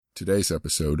today's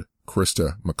episode,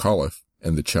 Christa McAuliffe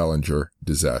and the Challenger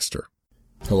disaster.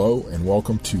 Hello and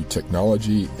welcome to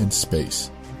Technology in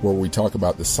Space, where we talk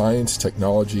about the science,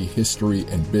 technology, history,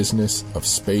 and business of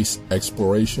space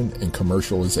exploration and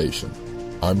commercialization.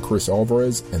 I'm Chris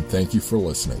Alvarez, and thank you for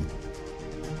listening.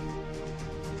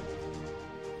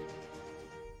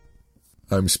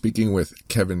 I'm speaking with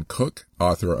Kevin Cook,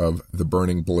 author of The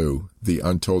Burning Blue, The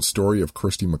Untold Story of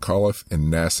Christa McAuliffe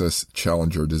and NASA's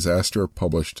Challenger Disaster,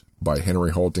 published by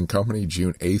Henry Holt & Company,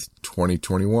 June 8th,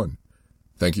 2021.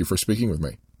 Thank you for speaking with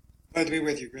me. Glad to be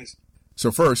with you, Chris.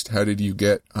 So first, how did you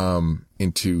get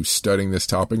into studying this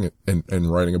topic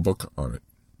and writing a book on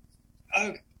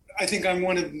it? I think I'm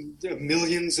one of the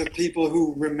millions of people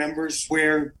who remembers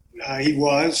where he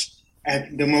was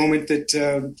at the moment that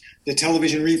the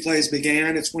television replays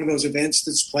began. It's one of those events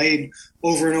that's played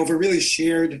over and over, really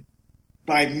shared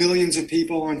by millions of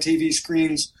people on TV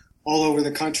screens all over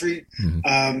the country.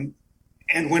 Mm-hmm.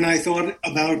 And when I thought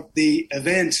about the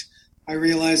event, I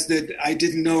realized that I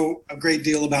didn't know a great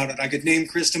deal about it. I could name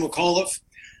Christa McAuliffe.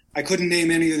 I couldn't name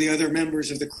any of the other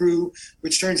members of the crew,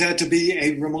 which turns out to be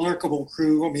a remarkable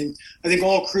crew. I mean, I think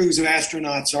all crews of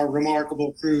astronauts are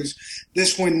remarkable crews.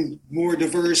 This one, more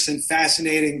diverse and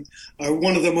fascinating,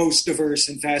 one of the most diverse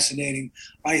and fascinating,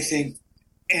 I think.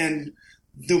 And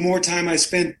the more time I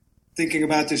spent thinking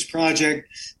about this project,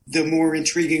 the more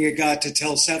intriguing it got to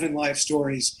tell 7 life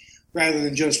stories rather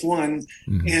than just one.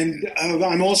 Mm-hmm. And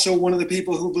I'm also one of the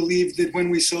people who believed that when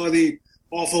we saw the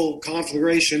awful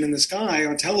conflagration in the sky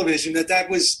on television, that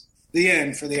was the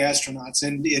end for the astronauts.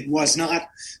 And it was not.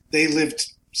 They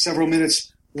lived several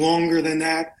minutes longer than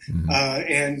that.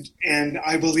 Mm-hmm. And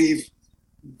I believe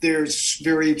there's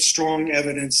very strong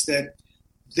evidence that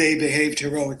they behaved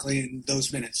heroically in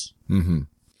those minutes. Mm-hmm.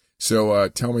 So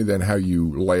tell me then how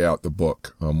you lay out the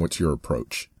book. What's your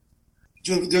approach?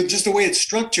 Just the way it's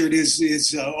structured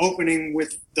is opening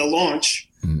with the launch,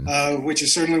 which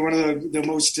is certainly one of the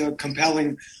most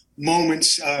compelling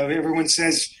moments. Everyone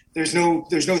says there's no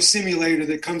simulator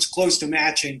that comes close to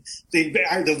matching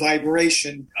the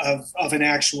vibration of an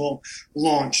actual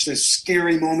launch. This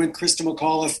scary moment. Christa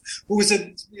McAuliffe, who was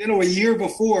a year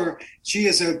before, she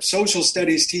is a social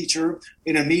studies teacher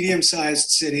in a medium-sized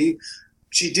city.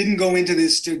 She didn't go into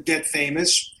this to get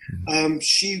famous.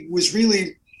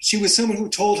 She was someone who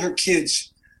told her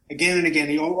kids again and again.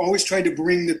 He always tried to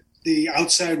bring the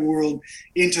outside world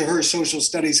into her social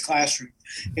studies classroom.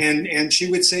 And she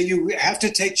would say, you have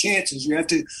to take chances. You have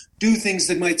to do things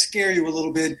that might scare you a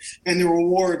little bit, and the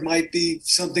reward might be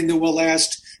something that will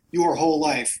last your whole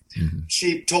life. Mm-hmm.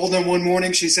 She told them one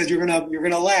morning, she said, you're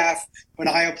gonna laugh, but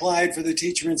I applied for the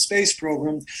Teacher in Space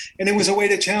program. And it was a way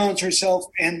to challenge herself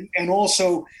and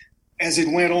also, as it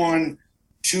went on,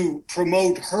 to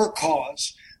promote her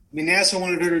cause. I mean, NASA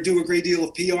wanted her to do a great deal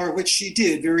of PR, which she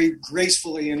did very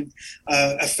gracefully and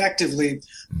effectively.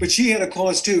 But she had a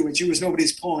cause, too, and she was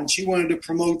nobody's pawn. She wanted to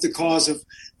promote the cause of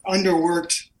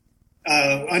underworked,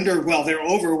 they're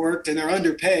overworked and they're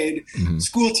underpaid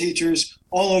school teachers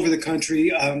all over the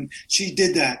country. She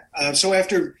did that. So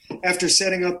after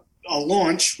setting up a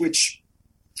launch, which,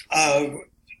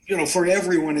 for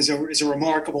everyone is a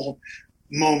remarkable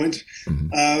moment,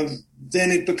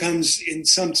 then it becomes, in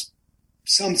some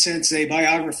sense, a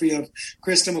biography of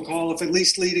Christa McAuliffe, at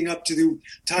least leading up to the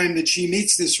time that she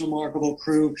meets this remarkable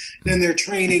crew. Then their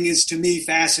training is, to me,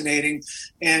 fascinating,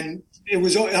 and it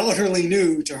was utterly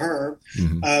new to her.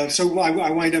 Mm-hmm. So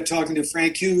I wind up talking to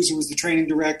Frank Hughes, who was the training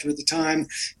director at the time,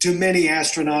 to many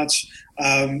astronauts,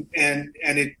 and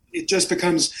it just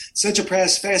becomes such a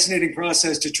fascinating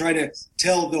process to try to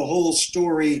tell the whole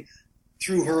story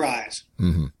through her eyes.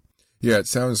 Mm-hmm. Yeah, it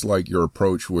sounds like your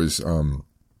approach was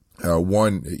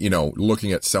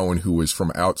looking at someone who was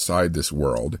from outside this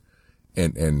world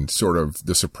and sort of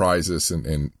the surprises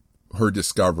and her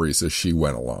discoveries as she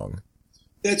went along.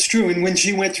 That's true. And when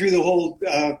she went through the whole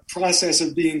process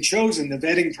of being chosen, the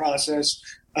vetting process,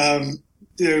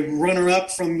 the runner-up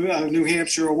from New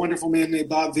Hampshire, a wonderful man named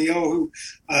Bob Vio,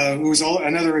 who was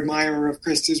another admirer of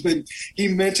Christa's, but he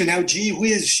mentioned how gee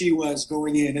whiz she was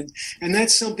going in. And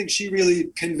that's something she really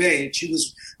conveyed. She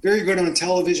was very good on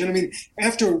television. I mean,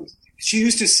 she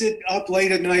used to sit up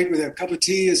late at night with a cup of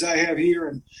tea, as I have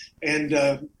here,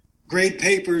 and grade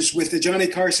papers with the Johnny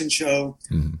Carson show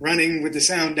running with the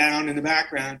sound down in the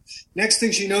background. Next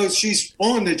thing she knows, she's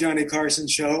on the Johnny Carson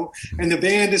show, and the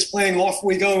band is playing Off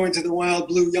We Go Into the Wild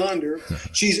Blue Yonder.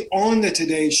 She's on the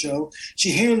Today Show.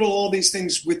 She handled all these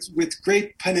things with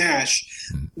great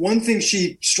panache. One thing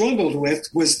she struggled with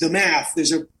was the math.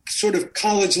 There's a sort of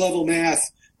college-level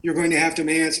math you're going to have to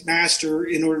master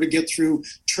in order to get through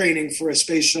training for a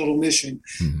space shuttle mission.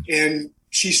 And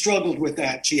she struggled with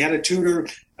that. She had a tutor,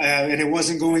 and it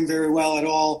wasn't going very well at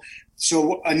all.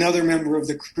 So another member of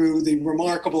the crew, the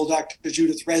remarkable Dr.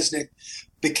 Judith Resnick,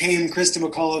 became Christa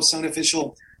McAuliffe's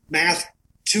unofficial math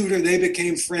tutor. They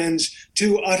became friends,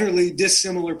 two utterly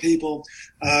dissimilar people.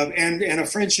 And a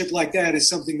friendship like that is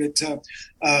something that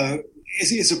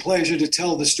is a pleasure to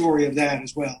tell the story of that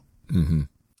as well. Mm-hmm.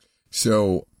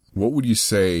 So what would you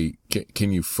say,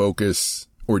 can you focus,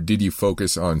 or did you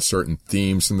focus on certain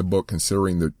themes in the book,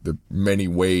 considering the many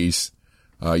ways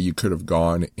you could have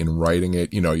gone in writing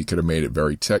it? You know, you could have made it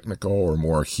very technical or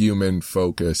more human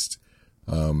focused.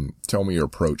 Tell me your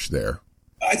approach there.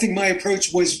 I think my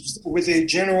approach was with a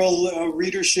general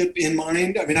readership in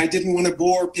mind. I mean, I didn't want to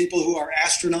bore people who are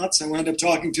astronauts. I wound up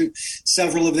talking to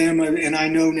several of them, and I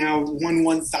know now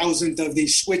 1/1000th of the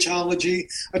switchology,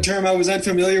 a term I was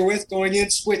unfamiliar with going in.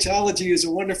 Switchology is a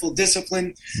wonderful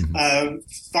discipline. Mm-hmm.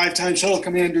 Five-time shuttle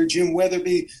commander Jim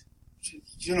Weatherby,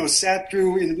 sat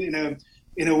through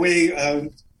in a way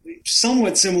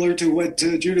somewhat similar to what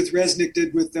Judith Resnick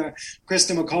did with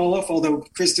Christa McAuliffe, although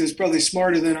Christa is probably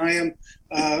smarter than I am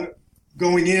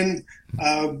going in.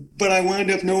 But I wound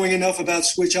up knowing enough about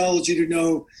switchology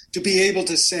to be able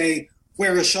to say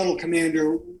where a shuttle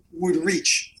commander would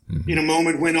reach in a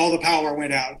moment when all the power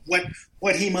went out,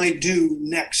 what he might do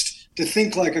next, to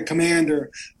think like a commander.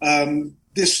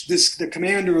 The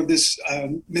commander of this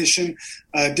mission,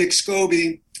 Dick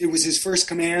Scobie, it was his first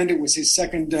command. It was his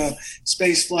second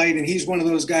space flight, and he's one of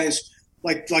those guys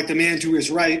like the man to his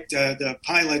right, the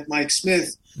pilot Mike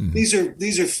Smith. Mm-hmm.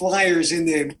 These are flyers in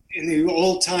the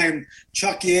old time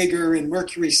Chuck Yeager and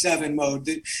Mercury 7 mode.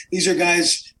 These are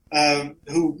guys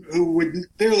who would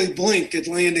barely blink at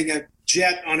landing a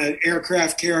jet on an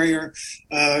aircraft carrier.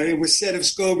 It was said of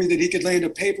Scobie that he could land a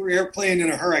paper airplane in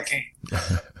a hurricane.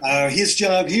 His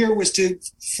job here was to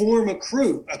form a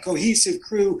cohesive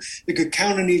crew that could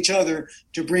count on each other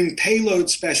to bring payload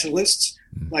specialists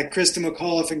like Christa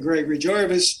McAuliffe and Gregory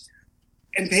Jarvis.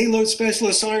 And payload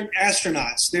specialists aren't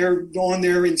astronauts. They're on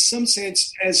there in some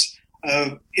sense as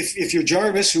if you're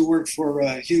Jarvis, who worked for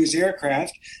Hughes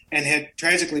Aircraft and had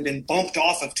tragically been bumped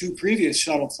off of 2 previous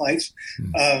shuttle flights,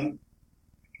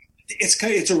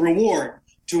 it's a reward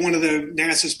to one of the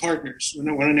NASA's partners,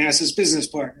 one of NASA's business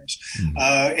partners.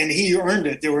 And he earned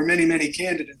it. There were many, many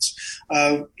candidates.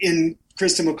 In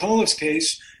Christa McAuliffe's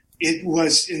case, it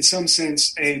was in some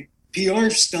sense a PR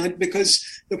stunt because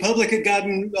the public had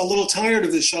gotten a little tired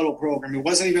of the shuttle program. It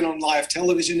wasn't even on live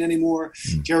television anymore.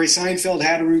 Jerry Seinfeld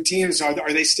had a routine. So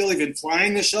are they still even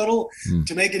flying the shuttle?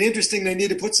 To make it interesting, they need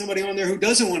to put somebody on there who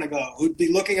doesn't want to go, who'd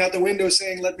be looking out the window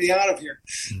saying, "Let me out of here."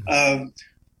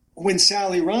 When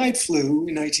Sally Ride flew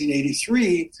in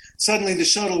 1983, suddenly the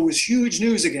shuttle was huge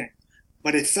news again.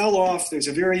 But it fell off. There's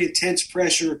a very intense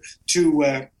pressure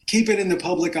to keep it in the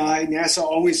public eye. NASA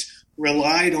always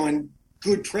relied on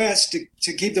good press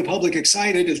to keep the public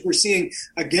excited, as we're seeing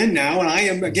again now. And I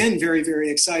am, again, very,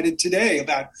 very excited today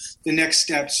about the next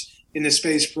steps in the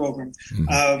space program.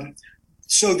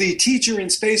 So the Teacher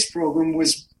in Space program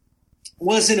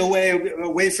was in a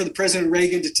way for the President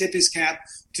Reagan to tip his cap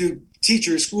to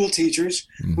teachers, school teachers,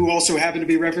 who also happen to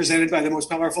be represented by the most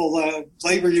powerful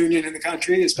labor union in the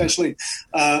country, especially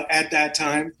at that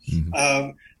time,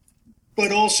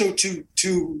 but also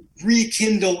to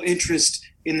rekindle interest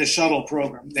in the shuttle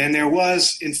program. And there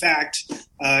was, in fact,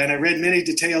 and I read many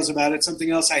details about it, something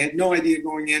else I had no idea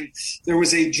going in, there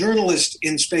was a Journalist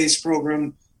in Space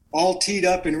program all teed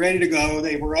up and ready to go.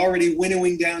 They were already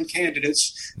winnowing down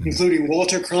candidates, including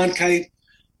Walter Cronkite,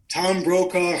 Tom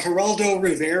Brokaw, Geraldo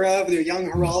Rivera, the young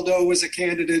Geraldo was a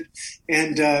candidate,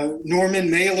 and Norman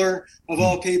Mailer, of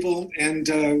all people, and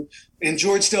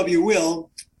George F. Will,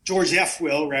 George F.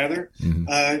 Will,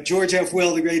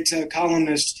 the great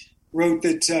columnist, wrote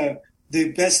that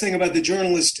the best thing about the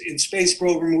Journalist in Space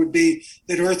program would be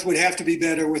that Earth would have to be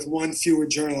better with one fewer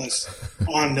journalist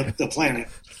on the planet.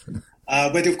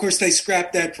 But, of course, they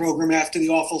scrapped that program after the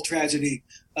awful tragedy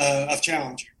of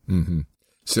Challenger.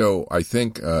 So I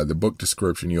think the book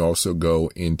description, you also go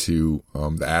into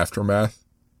the aftermath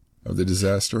of the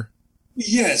disaster.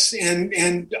 Yes,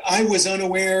 and I was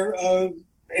unaware of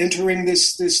entering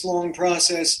this long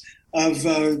process of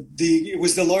it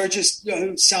was the largest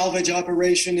salvage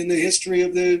operation in the history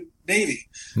of the Navy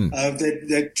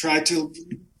that tried to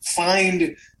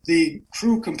find the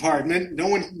crew compartment. No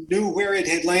one knew where it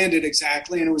had landed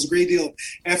exactly, and it was a great deal of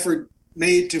effort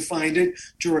made to find it,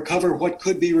 to recover what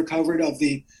could be recovered of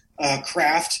the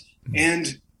craft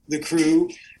and the crew.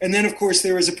 And then, of course,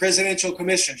 there was a presidential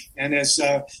commission. And as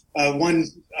one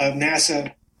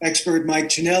NASA expert Mike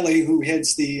Chinelli, who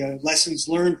heads the Lessons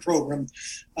Learned program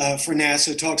for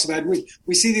NASA, talks about.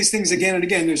 We see these things again and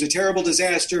again. There's a terrible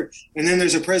disaster, and then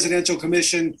there's a presidential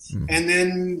commission, and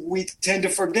then we tend to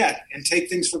forget and take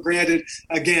things for granted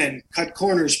again, cut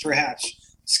corners perhaps.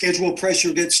 Schedule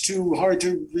pressure gets too hard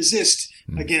to resist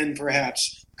again,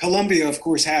 perhaps. Columbia, of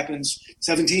course, happens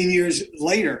 17 years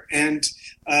later, and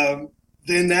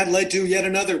then that led to yet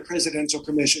another presidential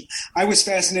commission. I was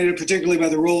fascinated particularly by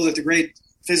the role that the great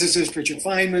physicist Richard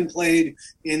Feynman played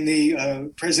in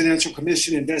the presidential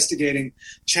commission investigating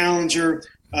Challenger.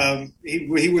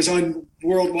 He was on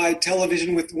worldwide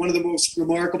television with one of the most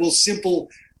remarkable, simple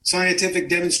scientific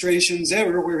demonstrations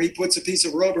ever, where he puts a piece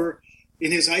of rubber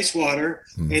in his ice water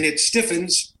and it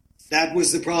stiffens. That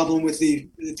was the problem with the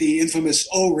infamous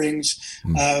O-rings.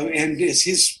 And as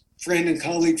his friend and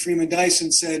colleague Freeman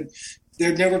Dyson said,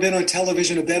 there'd never been on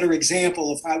television a better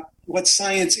example of what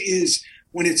science is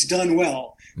when it's done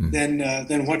well than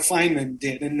what Feynman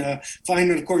did. And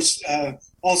Feynman, of course,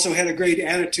 also had a great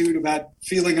attitude about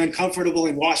feeling uncomfortable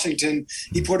in Washington.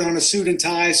 He put on a suit and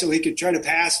tie so he could try to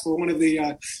pass for one of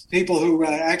the people who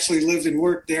actually lived and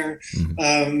worked there.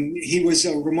 He was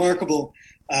a remarkable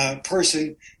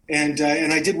person, and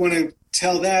I did want to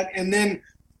tell that, and then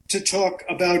to talk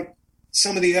about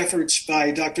some of the efforts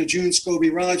by Dr. June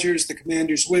Scobie Rogers, the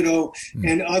commander's widow,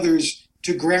 and others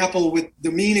to grapple with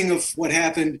the meaning of what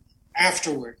happened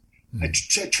afterward. A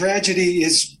tragedy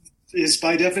is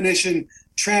by definition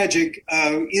tragic.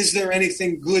 Is there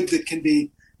anything good that can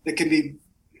be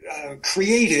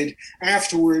created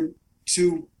afterward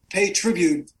to pay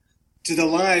tribute to the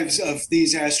lives of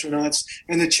these astronauts?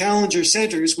 And the Challenger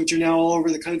centers, which are now all over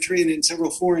the country and in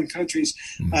several foreign countries,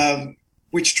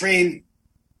 which train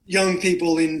young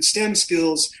people in STEM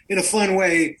skills in a fun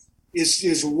way,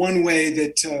 is one way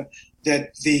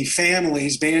that the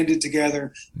families banded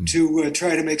together to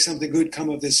try to make something good come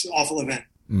of this awful event.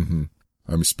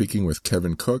 I'm speaking with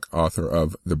Kevin Cook, author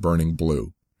of The Burning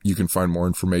Blue. You can find more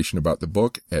information about the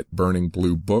book at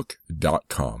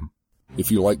burningbluebook.com.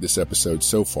 If you like this episode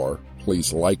so far,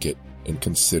 please like it and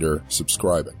consider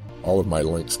subscribing. All of my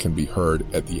links can be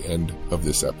heard at the end of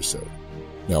this episode.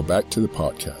 Now back to the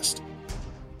podcast.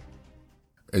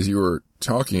 As you were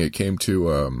talking, it came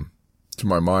to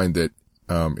my mind that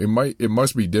it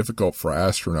must be difficult for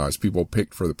astronauts, people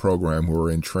picked for the program who are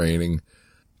in training,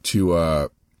 to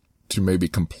maybe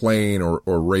complain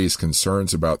or raise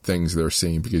concerns about things they're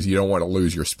seeing, because you don't want to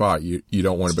lose your spot. You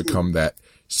don't want to become that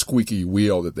squeaky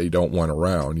wheel that they don't want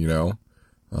around, you know?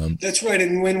 That's right.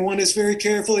 And when one is very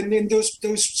careful, and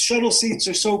those shuttle seats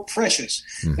are so precious.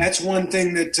 That's one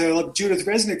thing that Judith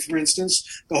Resnick, for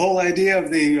instance, the whole idea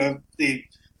of the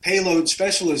payload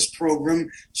specialist program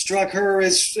struck her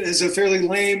as a fairly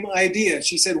lame idea.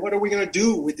 She said, what are we going to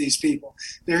do with these people?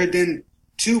 There had been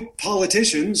two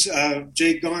politicians,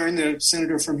 Jake Garn, the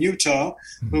senator from Utah,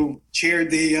 who chaired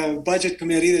the budget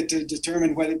committee that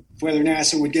determined whether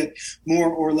NASA would get more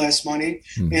or less money,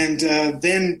 and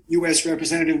then U.S.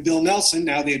 Representative Bill Nelson,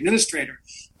 now the administrator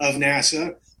of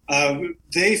NASA.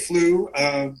 They flew,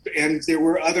 and there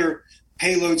were other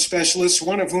payload specialists,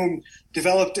 one of whom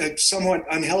developed a somewhat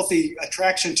unhealthy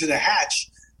attraction to the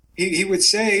hatch. He would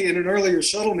say in an earlier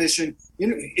shuttle mission, you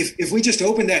know, if we just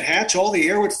opened that hatch, all the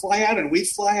air would fly out and we'd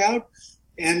fly out.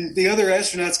 And the other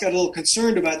astronauts got a little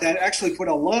concerned about that, actually put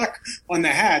a lock on the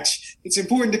hatch. It's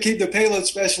important to keep the payload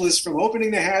specialists from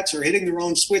opening the hatch or hitting the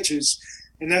wrong switches.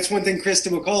 And that's one thing Christa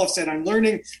McAuliffe said, I'm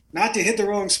learning not to hit the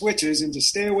wrong switches and to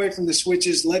stay away from the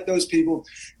switches, let those people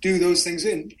do those things.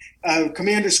 And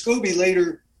Commander Scobie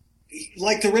later,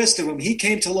 like the rest of them, he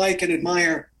came to like and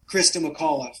admire Christa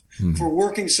McAuliffe for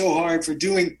working so hard,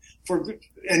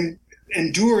 and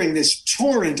enduring this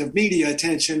torrent of media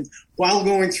attention while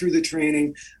going through the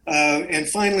training. And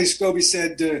finally, Scobie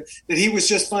said that he was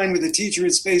just fine with the teacher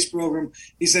in space program.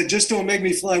 He said, just don't make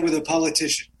me fly with a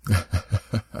politician.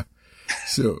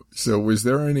 So was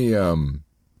there any,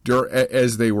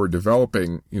 as they were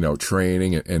developing, you know,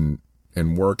 training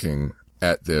and working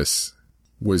at this,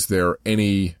 was there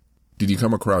any, did you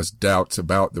come across doubts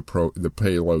about the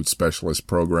payload specialist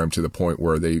program to the point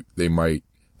where they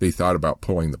thought about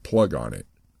pulling the plug on it?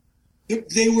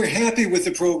 They were happy with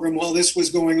the program while this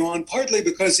was going on, partly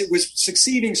because it was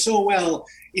succeeding so well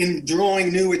in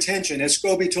drawing new attention. As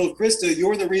Scobie told Christa,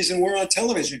 you're the reason we're on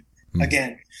television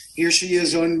again. Here she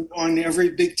is on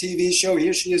every big TV show.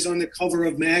 Here she is on the cover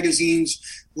of magazines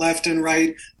left and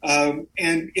right.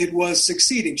 And it was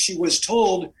succeeding. She was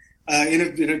told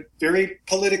in a very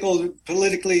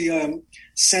politically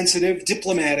sensitive,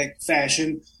 diplomatic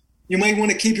fashion, you might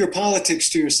want to keep your politics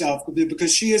to yourself,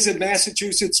 because she is a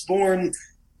Massachusetts-born,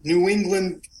 New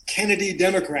England Kennedy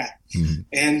Democrat. Mm-hmm.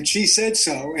 And she said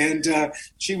so. And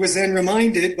she was then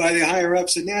reminded by the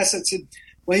higher-ups at NASA, said,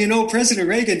 well, you know, President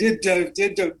Reagan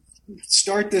did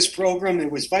start this program.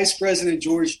 It was Vice President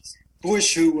George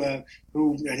Bush who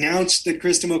announced that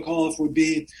Christa McAuliffe would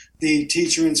be the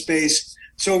teacher in space.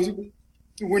 So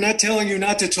we're not telling you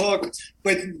not to talk,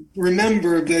 but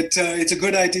remember that it's a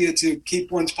good idea to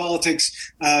keep one's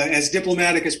politics as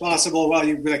diplomatic as possible while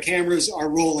the cameras are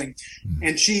rolling. Mm-hmm.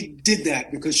 And she did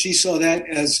that because she saw that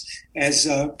as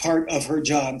part of her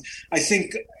job. I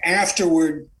think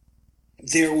afterward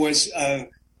there was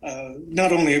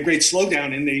not only a great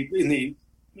slowdown in the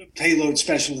payload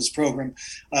specialist program,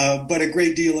 but a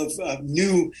great deal of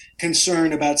new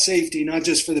concern about safety, not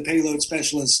just for the payload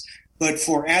specialists, but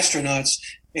for astronauts.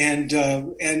 And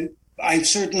I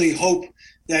certainly hope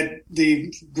that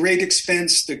the great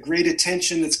expense, the great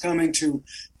attention that's coming to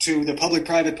the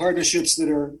public-private partnerships that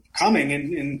are coming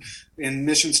in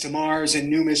missions to Mars and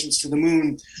new missions to the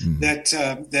moon, mm-hmm.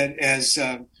 that as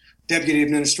Deputy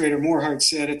Administrator Morehart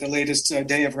said at the latest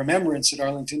Day of Remembrance at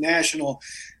Arlington National,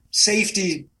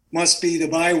 safety must be the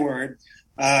byword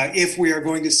if we are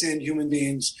going to send human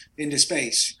beings into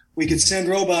space. We could send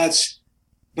robots,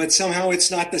 but somehow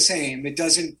it's not the same. It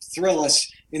doesn't thrill us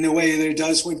in the way that it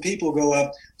does when people go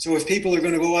up. So if people are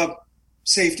going to go up,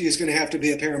 safety is going to have to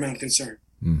be a paramount concern.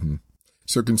 Mm-hmm.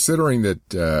 So considering that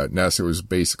NASA was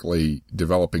basically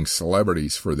developing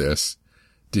celebrities for this,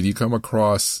 did you come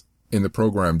across in the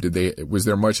program, was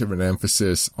there much of an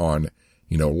emphasis on,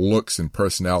 you know, looks and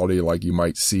personality like you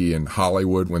might see in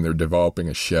Hollywood when they're developing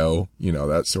a show, you know,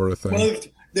 that sort of thing? Well,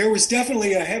 there was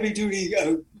definitely a heavy-duty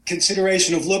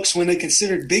consideration of looks when they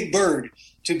considered Big Bird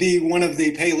to be one of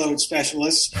the payload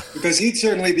specialists, because he'd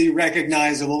certainly be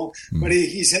recognizable, but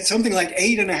he's something like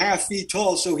 8.5 feet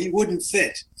tall, so he wouldn't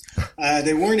fit.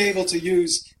 They weren't able to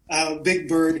use Big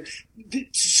Bird.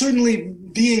 Certainly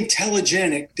being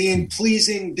telegenic, being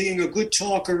pleasing, being a good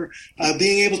talker,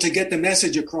 being able to get the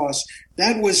message across,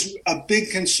 that was a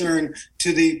big concern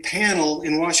to the panel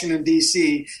in Washington,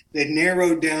 D.C. that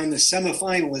narrowed down the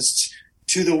semifinalists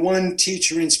to the one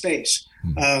teacher in space.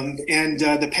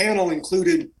 The panel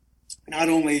included not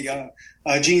only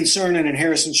Gene Cernan and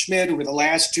Harrison Schmitt, who were the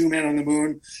last two men on the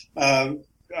moon.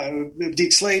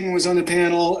 Deke Slayton was on the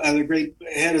panel, the great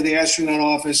head of the astronaut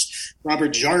office.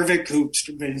 Robert Jarvik, who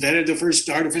invented the first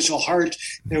artificial heart.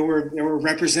 There were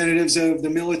representatives of the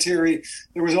military.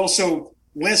 There was also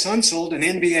Wes Unseld, an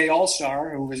NBA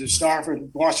All-Star, who was a star for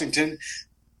Washington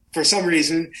for some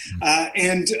reason,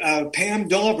 and Pam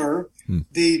Dauber,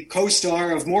 the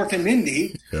co-star of Mork and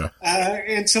Mindy. Yeah.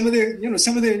 And some of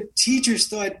the teachers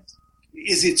thought,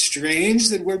 is it strange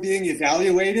that we're being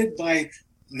evaluated by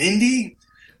Mindy?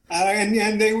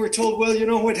 And they were told, well, you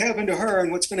know what happened to her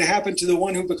and what's going to happen to the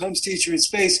one who becomes teacher in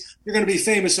space, you're going to be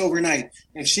famous overnight.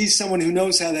 And she's someone who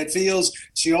knows how that feels.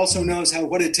 She also knows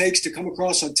what it takes to come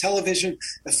across on television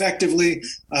effectively.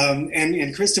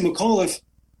 And Christa McAuliffe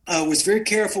was very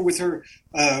careful with her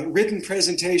written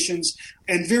presentations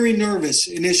and very nervous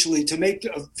initially to make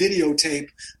a videotape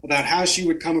about how she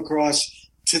would come across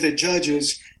to the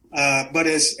judges. But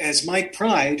as Mike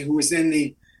Pride, who was then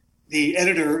the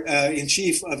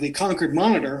editor-in-chief of the Concord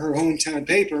Monitor, her hometown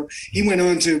paper, he went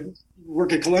on to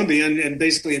work at Columbia and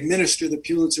basically administer the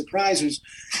Pulitzer Prizes.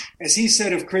 As he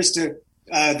said of Christa,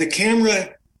 the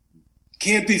camera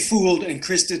can't be fooled and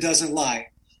Christa doesn't lie.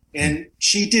 And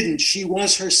she didn't. She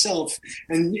was herself.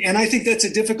 And I think that's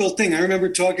a difficult thing. I remember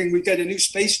we've got a new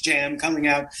Space Jam coming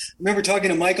out. I remember talking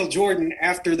to Michael Jordan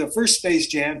after the first Space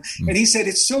Jam, and he said,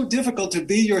 it's so difficult to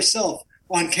be yourself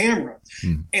on camera.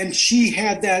 And she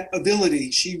had that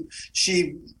ability.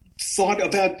 She thought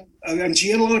about, and she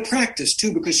had a lot of practice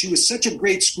too, because she was such a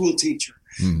great school teacher.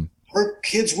 Her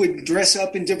kids would dress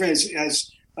up in different,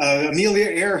 as Amelia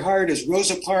Earhart, as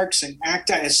Rosa Parks, and act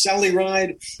out as Sally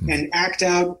Ride, and act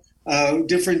out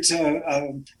different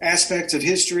aspects of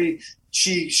history.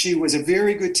 She was a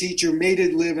very good teacher, made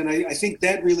it live, and I think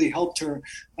that really helped her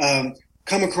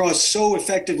come across so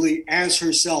effectively as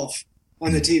herself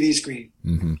on the TV screen.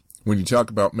 When you talk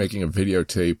about making a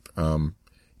videotape,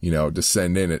 to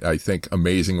send in it, I think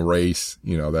Amazing Race,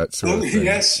 that sort of thing.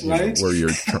 Yes, right. Where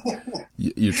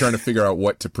you're trying to figure out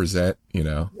what to present,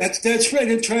 That's right.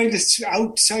 And trying to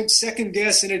second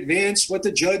guess in advance what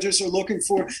the judges are looking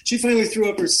for. She finally threw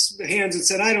up her hands and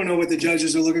said, I don't know what the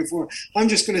judges are looking for. I'm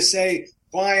just going to say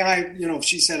why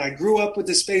she said, I grew up with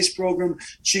the space program.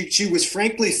 She was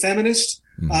frankly feminist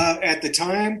at the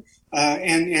time.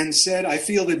 And said, I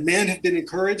feel that men have been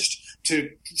encouraged to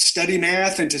study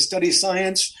math and to study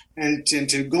science and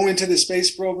to go into the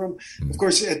space program. Of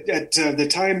course, at the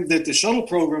time that the shuttle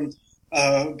program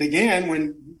began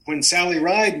when Sally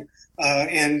Ride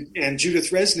and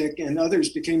Judith Resnick and others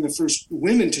became the first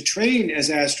women to train as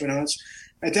astronauts.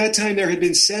 At that time, there had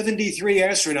been 73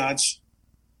 astronauts,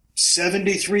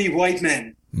 73 white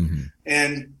men. Mm-hmm.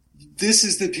 And this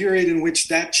is the period in which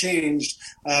that changed.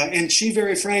 And she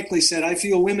very frankly said, I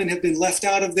feel women have been left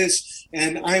out of this,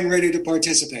 and I'm ready to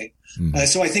participate. Mm-hmm.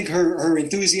 So I think her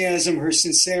enthusiasm, her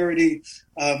sincerity,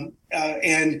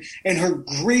 and her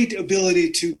great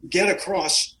ability to get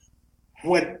across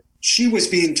what she was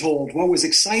being told, what was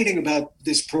exciting about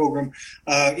this program,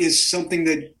 is something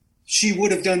that she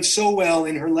would have done so well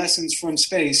in her lessons from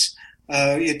space.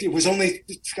 It was only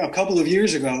a couple of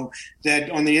years ago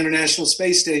that on the International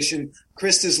Space Station,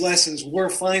 Krista's lessons were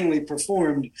finally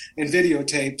performed and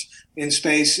videotaped in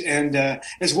space. And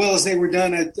as well as they were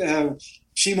done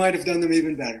she might have done them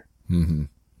even better.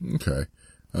 Mm-hmm. Okay.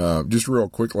 Just real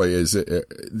quickly, is it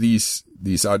these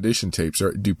audition tapes?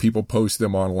 Do people post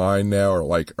them online now,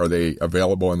 or are they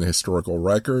available in the historical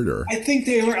record? Or I think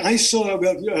they are. I saw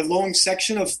a long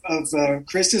section of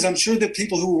Krista's. I'm sure that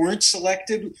people who weren't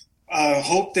selected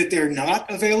hope that they're not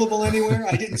available anywhere.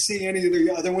 I didn't see any of the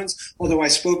other ones, although I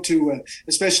spoke to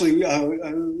especially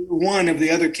one of the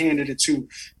other candidates who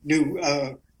knew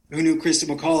Christa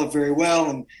McAuliffe very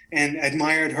well and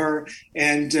admired her.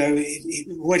 And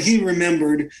what he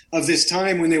remembered of this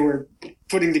time when they were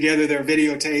putting together their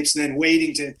videotapes and then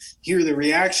waiting to hear the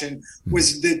reaction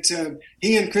was that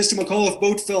he and Christa McAuliffe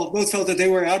both felt that they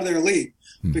were out of their league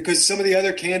because some of the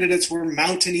other candidates were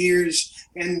mountaineers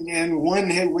and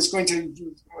one was going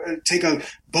to take a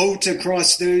boat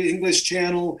across the English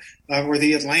Channel or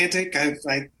the Atlantic. I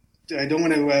don't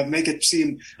want to make it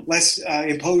seem less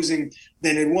imposing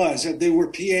than it was. They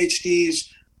were PhDs.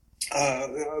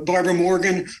 Barbara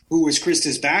Morgan, who was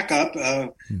Krista's backup,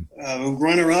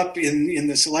 runner-up in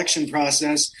the selection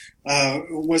process,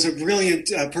 was a brilliant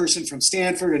person from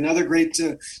Stanford, another great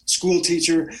school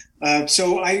teacher.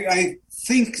 So I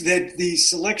think that the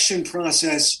selection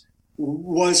process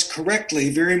was correctly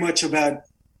very much about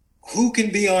who can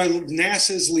be our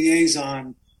NASA's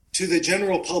liaison to the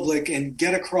general public and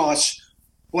get across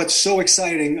what's so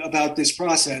exciting about this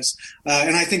process.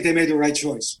 And I think they made the right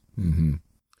choice. Mm-hmm.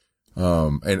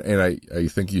 And I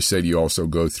think you said you also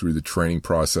go through the training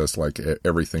process, like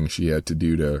everything she had to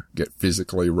do to get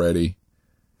physically ready.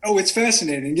 Oh, it's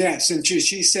fascinating. Yes. And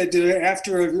she said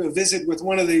after a visit with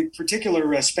one of the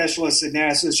particular specialists at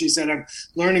NASA, she said, I'm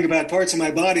learning about parts of my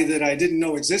body that I didn't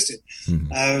know existed.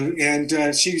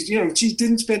 Mm-hmm. She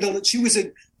didn't spend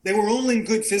they were all in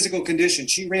good physical condition.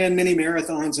 She ran many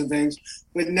marathons and things,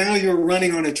 but now you're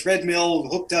running on a treadmill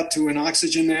hooked up to an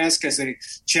oxygen mask as they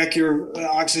check your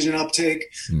oxygen uptake.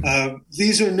 Mm-hmm.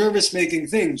 These are nervous-making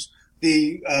things.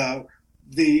 The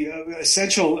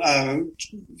essential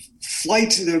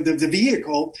flight, the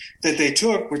vehicle that they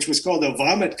took, which was called the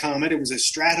Vomit Comet, it was a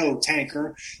strato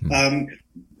tanker. Mm-hmm.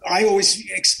 I always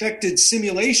expected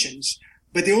simulations,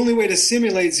 but the only way to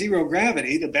simulate zero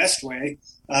gravity, the best way,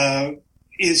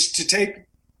 is to take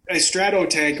a strato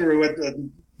tanker with a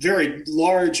very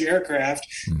large aircraft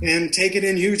and take it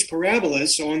in huge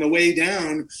parabolas. So on the way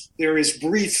down, there is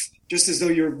brief, just as though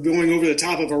you're going over the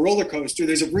top of a roller coaster,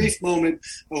 there's a brief moment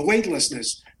of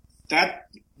weightlessness. That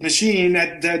machine,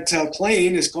 that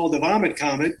plane is called the Vomit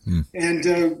Comet. And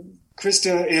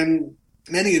Krista and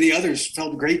many of the others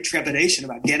felt great trepidation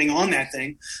about getting on that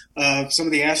thing. Some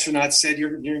of the astronauts said,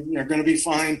 you're going to be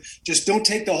fine. Just don't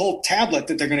take the whole tablet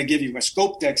that they're going to give you, a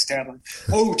Scopedex tablet.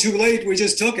 Oh, too late. We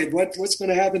just took it. What's going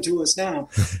to happen to us now?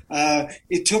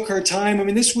 It took her time. I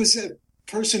mean, this was a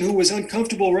person who was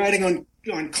uncomfortable riding on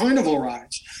carnival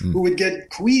rides, who would get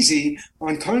queasy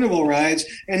on carnival rides.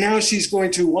 And now she's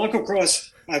going to walk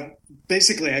across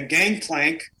basically a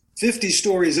gangplank 50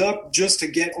 stories up just to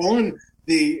get on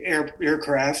the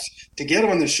aircraft, to get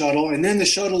on the shuttle, and then the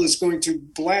shuttle is going to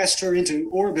blast her into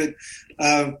orbit.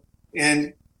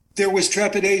 And there was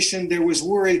trepidation, there was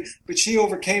worry, but she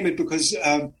overcame it because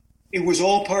it was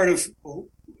all part of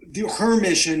her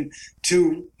mission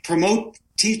to promote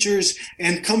teachers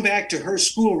and come back to her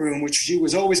schoolroom, which she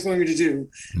was always going to do,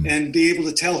 and be able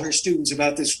to tell her students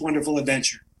about this wonderful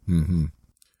adventure. Mm-hmm.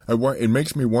 It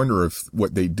makes me wonder if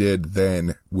what they did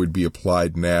then would be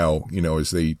applied now,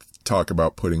 as they talk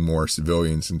about putting more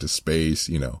civilians into space,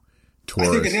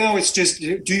 tourists. I think now it's just,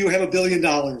 do you have $1 billion?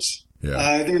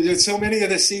 Yeah. There's so many of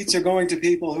the seats are going to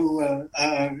people who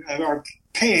are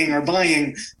paying or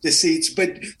buying the seats,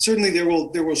 but certainly there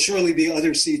will surely be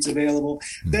other seats available.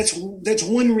 That's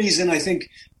one reason I think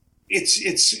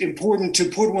it's important to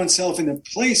put oneself in the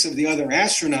place of the other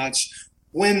astronauts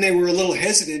when they were a little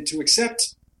hesitant to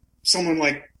accept someone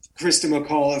like Christa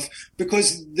McAuliffe,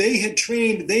 because they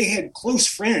had close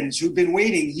friends who'd been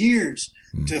waiting years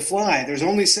to fly. There's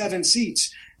only 7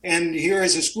 seats. And here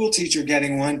is a school teacher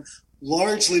getting one,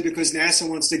 largely because NASA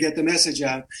wants to get the message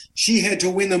out. She had to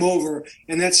win them over,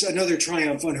 and that's another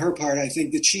triumph on her part, I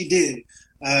think, that she did.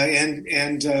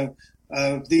 The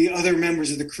other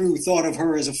members of the crew thought of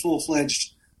her as a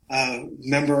full-fledged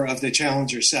member of the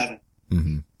Challenger 7.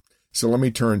 Mm-hmm. So let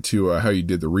me turn to how you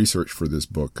did the research for this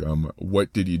book.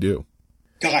 What did you do?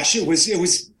 Gosh, I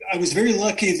was very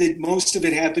lucky that most of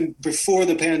it happened before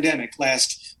the pandemic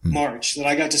last March, that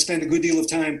I got to spend a good deal of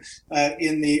time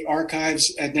in the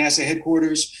archives at NASA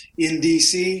headquarters in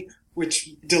D.C., which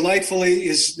delightfully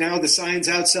is now the signs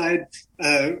outside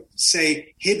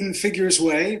say Hidden Figures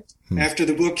Way, after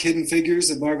the book Hidden Figures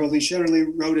that Margot Lee Shetterly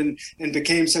wrote and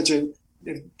became such a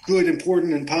good,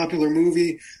 important, and popular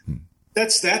movie.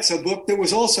 That's a book that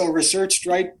was also researched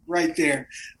right there.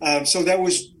 So that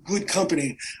was good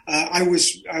company. I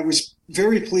was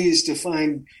very pleased to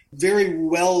find very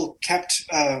well kept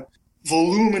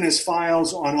voluminous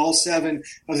files on all 7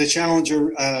 of the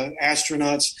Challenger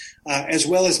astronauts, as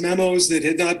well as memos that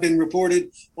had not been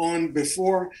reported on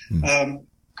before.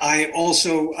 I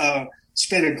also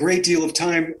spent a great deal of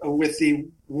time with the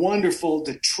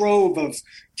trove of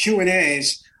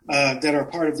Q&As that are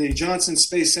part of the Johnson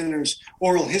Space Center's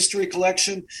oral history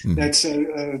collection. That's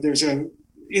there's a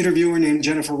interviewer named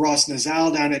Jennifer Ross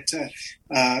Nazal down at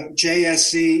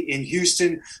JSC in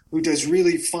Houston who does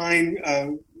really fine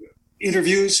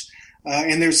interviews.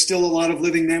 And there's still a lot of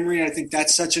living memory. I think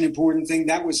that's such an important thing.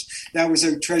 That was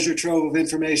a treasure trove of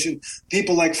information.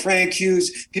 People like Frank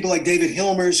Hughes, people like David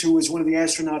Hilmers, who was one of the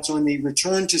astronauts on the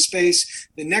return to space,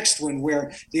 the next one,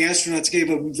 where the astronauts gave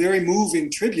a very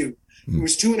moving tribute. It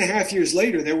was 2.5 years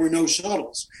later, there were no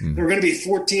shuttles. There were going to be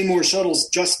 14 more shuttles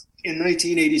just in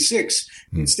 1986.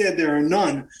 Instead, there are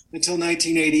none until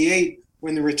 1988,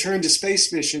 when the return to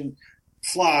space mission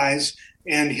flies,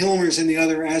 and Hilmers and the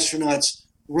other astronauts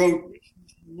wrote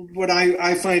what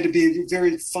I find to be a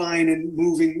very fine and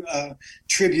moving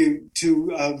tribute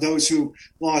to those who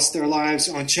lost their lives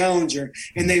on Challenger.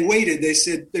 And they waited. They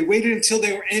said they waited until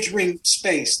they were entering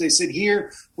space. They said,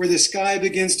 here, where the sky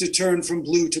begins to turn from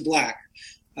blue to black.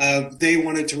 They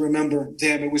wanted to remember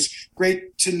them. It was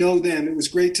great to know them. It was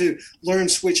great to learn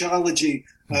switchology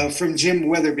from Jim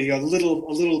Weatherby a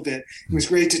little bit. It was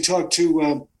great to talk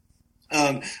to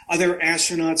other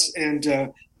astronauts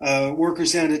and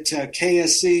workers down at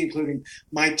KSC, including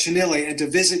Mike Chinelli, and to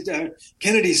visit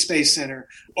Kennedy Space Center.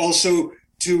 Also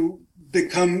to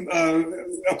become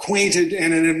acquainted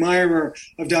and an admirer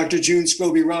of Dr. June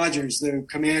Scobie Rogers, the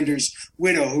commander's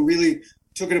widow, who really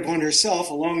took it upon herself,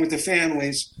 along with the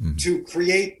families, to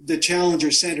create the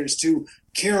Challenger centers, to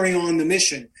carry on the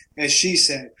mission, as she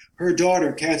said. Her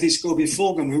daughter, Kathy Scobie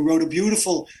Fulgham, who wrote a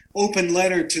beautiful open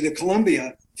letter to the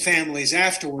Columbia families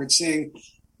afterwards, saying,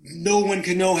 no one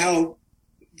can know how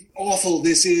awful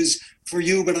this is for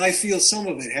you, but I feel some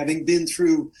of it, having been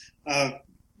through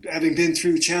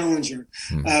Challenger.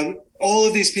 All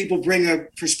of these people bring a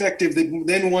perspective that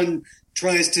then one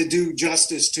tries to do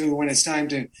justice to when it's time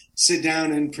to sit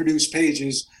down and produce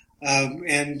pages.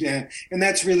 And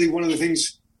that's really one of the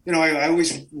things, I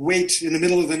always wait in the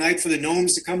middle of the night for the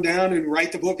gnomes to come down and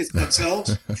write the book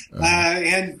themselves.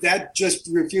 And that just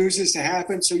refuses to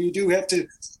happen. So you do have to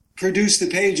produce the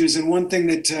pages. And one thing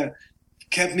that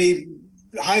kept me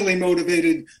highly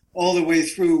motivated all the way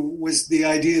through was the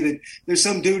idea that there's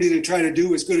some duty to try to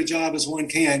do as good a job as one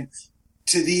can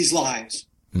to these lives.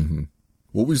 Mm-hmm.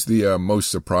 What was the most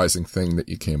surprising thing that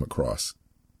you came across?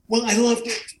 Well, I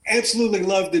absolutely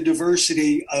loved the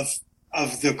diversity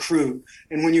of the crew.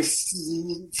 And when you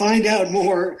find out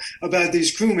more about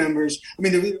these crew members,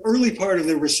 the early part of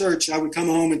the research, I would come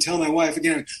home and tell my wife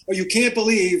again, you can't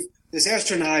believe this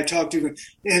astronaut I talked to.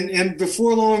 And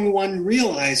before long, one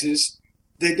realizes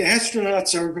that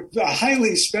astronauts are a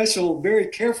highly special, very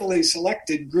carefully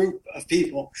selected group of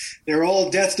people. They're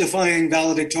all death-defying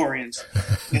valedictorians,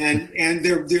 and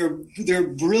they're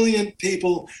brilliant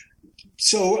people.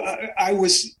 So I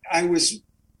was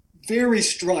very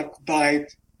struck by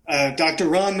Dr.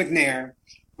 Ron McNair,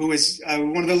 who is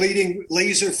one of the leading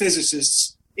laser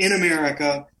physicists in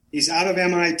America. He's out of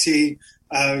MIT.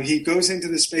 He goes into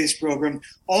the space program.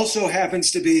 Also happens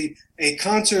to be a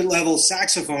concert-level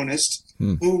saxophonist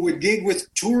who would gig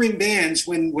with touring bands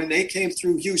when they came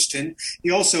through Houston. He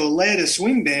also led a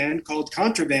swing band called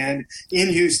Contraband in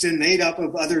Houston, made up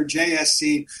of other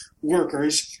JSC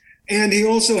workers. And he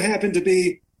also happened to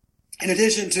be, in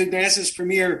addition to NASA's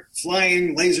premier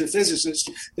flying laser physicist,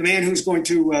 the man who's going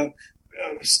to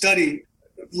study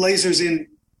lasers in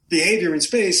behavior in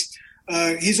space,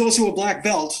 he's also a black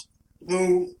belt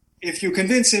who, if you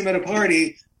convince him at a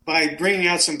party by bringing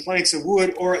out some planks of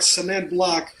wood or a cement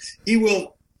block, he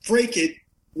will break it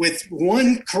with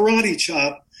one karate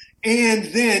chop and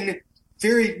then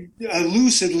very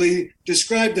lucidly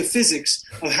describe the physics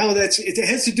of how it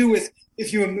has to do with,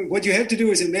 what you have to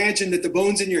do is imagine that the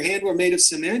bones in your hand were made of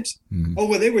cement. Mm-hmm. Oh,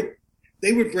 well, they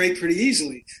would break pretty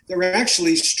easily. They're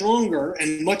actually stronger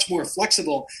and much more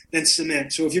flexible than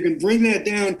cement. So if you can bring that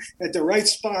down at the right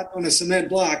spot on a cement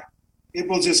block, it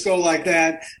will just go like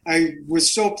that. I was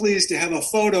so pleased to have a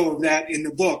photo of that in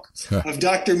the book of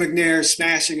Dr. McNair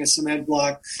smashing a cement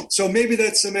block. So maybe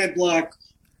that cement block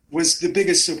was the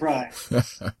biggest surprise.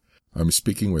 I'm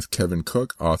speaking with Kevin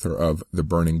Cook, author of The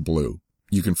Burning Blue.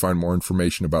 You can find more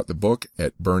information about the book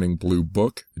at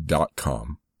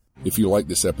burningbluebook.com. If you like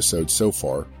this episode so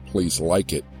far, please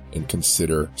like it and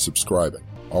consider subscribing.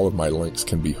 All of my links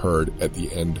can be heard at the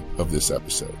end of this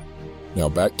episode. Now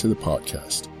back to the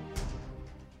podcast.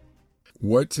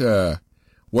 What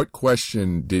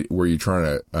question were you trying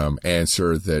to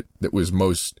answer that was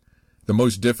the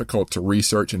most difficult to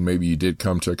research, and maybe you did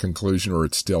come to a conclusion, or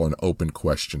it's still an open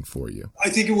question for you? I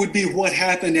think it would be what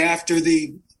happened after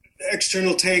the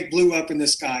external tank blew up in the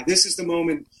sky. This is the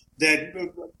moment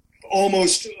that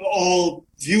almost all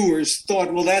viewers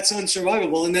thought, well, that's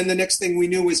unsurvivable. And then the next thing we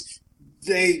knew was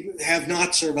they have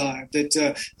not survived,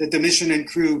 that the mission and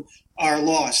crew are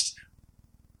lost.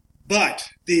 But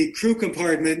the crew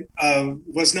compartment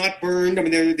was not burned. I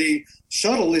mean, the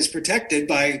shuttle is protected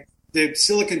by the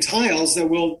silicon tiles that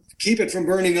will keep it from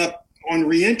burning up on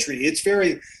reentry. It's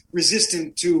very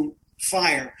resistant to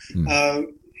fire.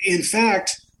 In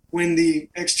fact, when the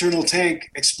external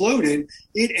tank exploded,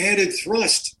 it added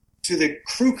thrust to the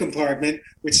crew compartment,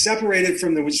 which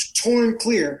was torn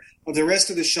clear of the rest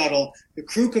of the shuttle. The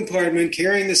crew compartment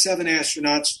carrying the 7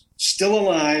 astronauts, still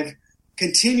alive,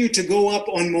 continued to go up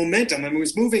on momentum. I mean, it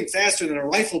was moving faster than a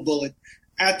rifle bullet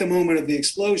at the moment of the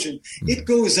explosion. It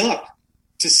goes up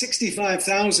to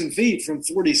 65,000 feet from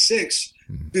 46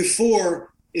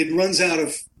 before it runs out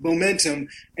of momentum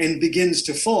and begins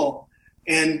to fall.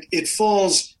 And it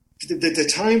falls,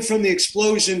 the time from the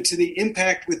explosion to the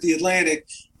impact with the Atlantic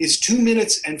is 2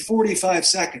 minutes and 45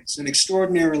 seconds, an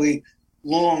extraordinarily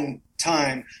long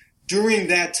time. During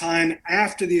that time,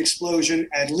 after the explosion,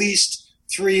 at least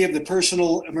 3 of the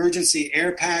personal emergency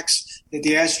air packs that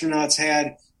the astronauts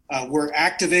had were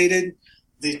activated.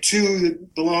 The 2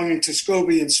 belonging to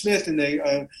Scobie and Smith in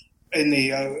the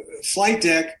flight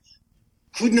deck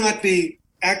could not be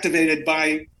activated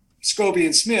by Scobie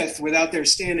and Smith without their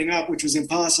standing up, which was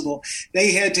impossible.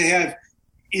 They had to have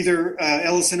either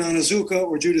Ellison Onizuka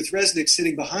or Judith Resnick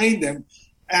sitting behind them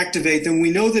activate them.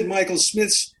 We know that Michael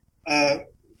Smith's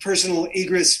personal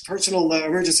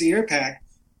emergency air pack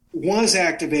was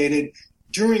activated.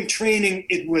 During training,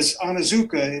 it was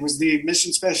Onizuka. It was the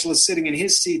mission specialist sitting in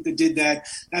his seat that did that.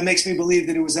 That makes me believe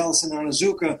that it was Ellison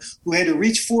Onizuka who had to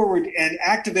reach forward and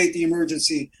activate the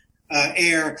emergency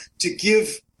air to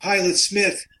give Pilot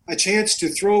Smith a chance to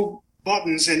throw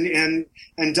buttons, and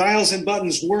dials and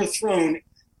buttons were thrown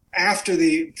after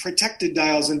the protected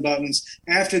dials and buttons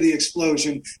after the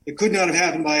explosion. It could not have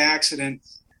happened by accident.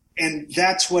 And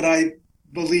that's what I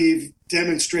believe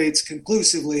demonstrates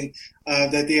conclusively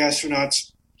that the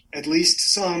astronauts, at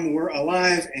least some, were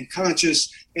alive and conscious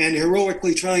and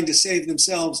heroically trying to save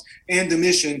themselves and the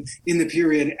mission in the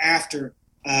period after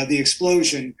the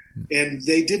explosion. And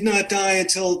they did not die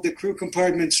until the crew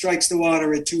compartment strikes the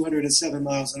water at 207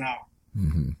 miles an hour.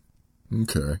 Mm-hmm.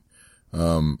 Okay.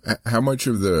 How much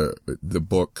of the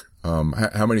book,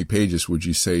 how many pages would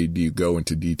you say do you go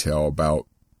into detail about,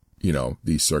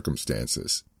 these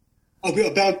circumstances?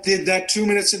 About that 2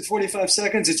 minutes and 45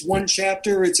 seconds. It's one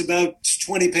chapter. It's about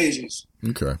 20 pages.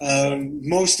 Okay.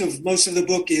 Most of the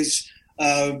book is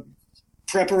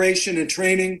preparation and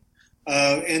training,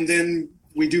 and then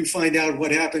we do find out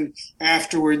what happened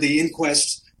afterward, the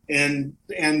inquest and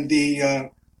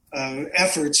the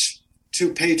efforts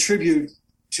to pay tribute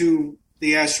to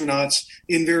the astronauts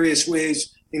in various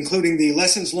ways, including the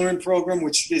Lessons Learned program,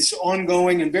 which is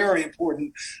ongoing and very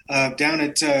important down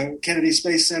at Kennedy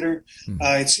Space Center.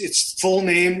 Its full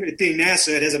name, it being NASA,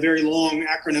 it has a very long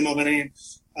acronym of a name,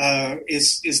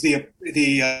 is the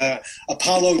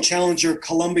Apollo Challenger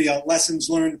Columbia Lessons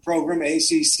Learned program,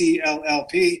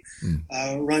 ACCLLP,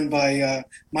 run by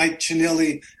Mike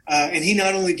Chinilli. And he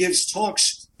not only gives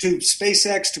talks to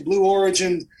SpaceX, to Blue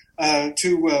Origin,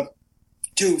 to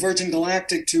Virgin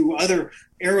Galactic, to other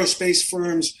aerospace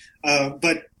firms,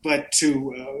 but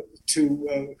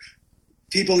to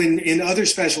people in other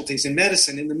specialties, in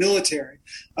medicine, in the military,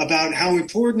 about how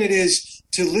important it is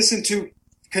to listen to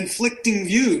conflicting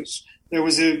views. There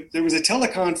was a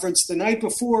teleconference the night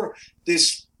before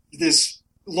this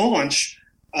launch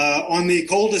on the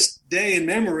coldest day in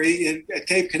memory at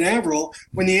Cape Canaveral,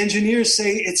 when the engineers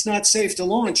say it's not safe to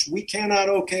launch. We cannot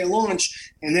okay a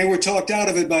launch, and they were talked out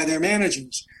of it by their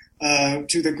managers,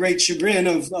 to the great chagrin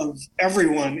of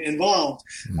everyone involved.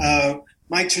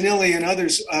 Mike Ciannilli and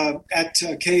others at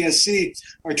KSC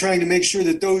are trying to make sure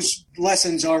that those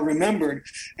lessons are remembered.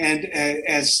 And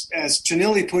as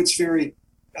Ciannilli puts very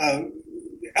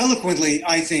eloquently,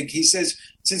 I think, he says,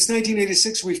 since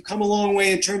 1986, we've come a long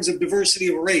way in terms of diversity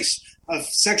of race, of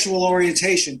sexual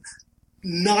orientation,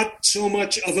 not so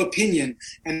much of opinion.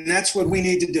 And that's what we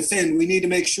need to defend. We need to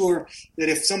make sure that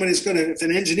if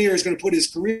an engineer is going to put his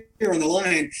career on the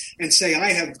line and say,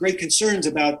 I have great concerns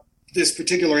about this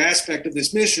particular aspect of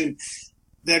this mission,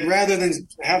 that rather than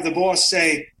have the boss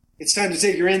say, it's time to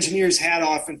take your engineer's hat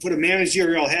off and put a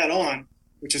managerial hat on,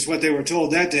 which is what they were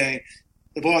told that day,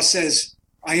 the boss says,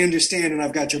 I understand and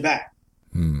I've got your back.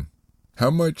 How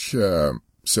much,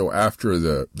 so after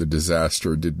the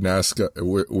disaster, did NASCA,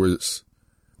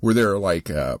 were there like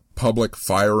public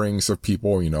firings of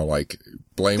people, like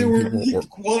blaming people?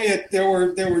 Quiet. There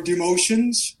were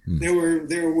demotions. There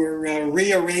were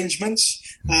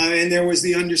rearrangements, and there was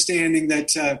the understanding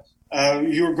that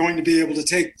you were going to be able to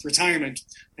take retirement,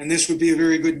 and this would be a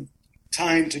very good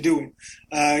time to do it.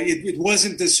 It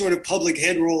wasn't the sort of public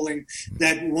head rolling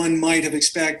that one might have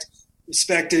expected.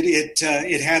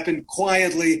 It happened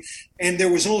quietly, and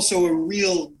there was also a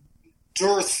real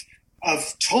dearth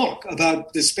of talk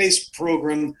about the space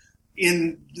program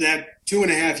in that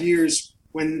 2.5 years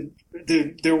when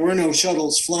there were no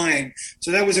shuttles flying.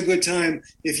 So that was a good time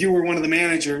if you were one of the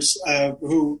managers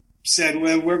who said,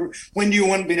 well, when do you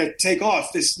want me to take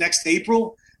off? This next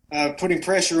April? Putting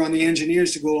pressure on the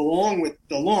engineers to go along with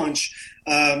the launch.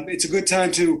 It's a good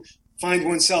time to find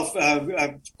oneself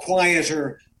a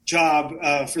quieter job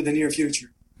for the near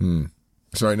future.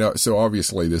 So I know. So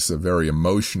obviously, this is a very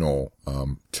emotional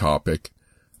topic.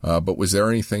 But was there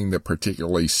anything that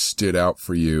particularly stood out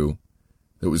for you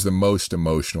that was the most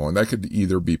emotional, and that could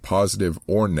either be positive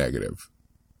or negative?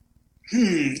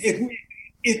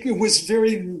 It was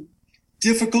very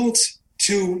difficult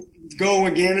to go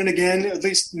again and again, at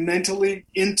least mentally,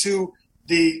 into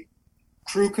the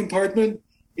crew compartment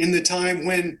in the time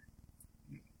when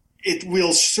it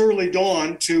will surely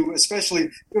dawn to, especially,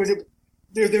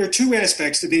 there are two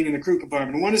aspects to being in the crew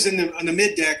compartment. One is on the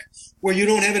mid-deck, where you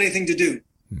don't have anything to do.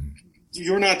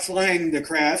 You're not flying the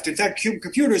craft. In fact,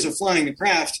 computers are flying the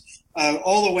craft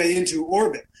all the way into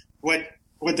orbit. What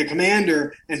the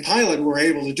commander and pilot were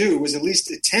able to do was at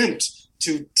least attempt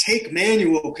to take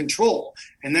manual control,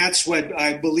 and that's what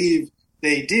I believe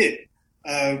they did.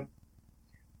 But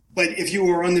if you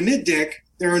were on the mid-deck,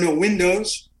 there are no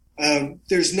windows.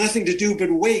 There's nothing to do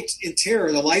but wait in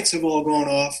terror. The lights have all gone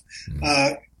off.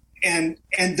 And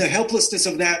the helplessness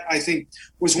of that, I think,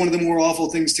 was one of the more awful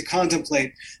things to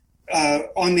contemplate.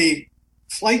 On the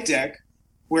flight deck,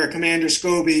 where Commander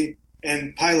Scobie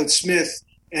and Pilot Smith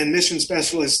and mission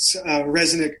specialists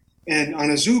Resnick and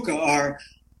Onizuka are,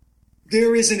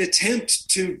 there is an attempt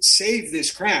to save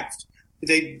this craft.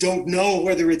 They don't know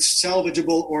whether it's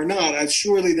salvageable or not.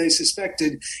 Surely they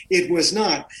suspected it was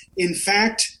not. In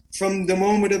fact, from the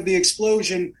moment of the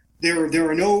explosion, there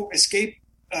are no escape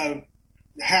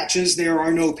hatches. There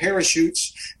are no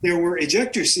parachutes. There were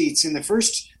ejector seats in the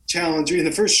first Challenger, in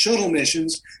the first shuttle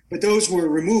missions, but those were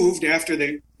removed after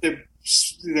the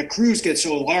crews get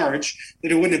so large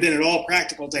that it wouldn't have been at all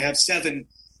practical to have seven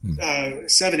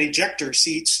ejector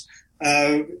seats.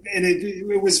 And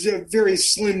it was a very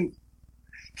slim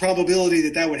probability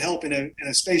that would help in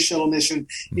a space shuttle mission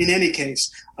in any case.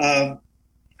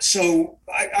 So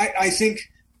I think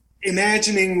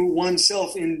imagining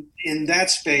oneself in that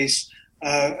space,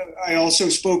 I also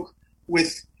spoke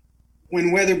with,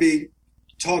 when Weatherby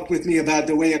talked with me about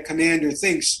the way a commander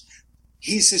thinks,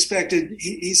 he suspected,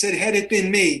 he said, had it been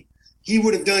me, he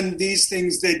would have done these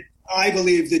things that I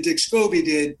believe that Dick Scobie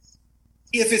did.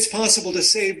 If it's possible to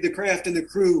save the craft and the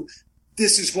crew,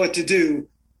 this is what to do.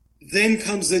 Then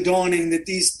comes the dawning that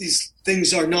these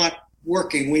things are not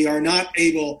working. We are not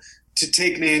able to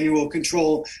take manual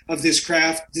control of this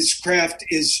craft. This craft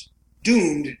is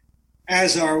doomed,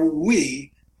 as are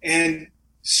we. And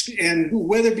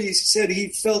Weatherby said he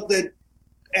felt that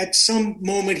at some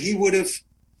moment he would have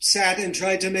sat and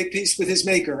tried to make peace with his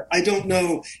maker. I don't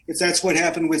know if that's what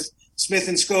happened with Smith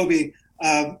and Scobie,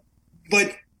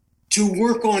 but to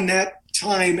work on that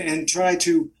time and try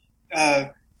to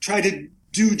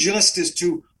do justice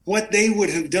to what they would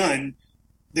have done.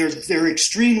 They're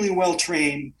extremely well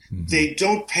trained. Mm-hmm. They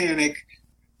don't panic.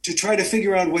 to try to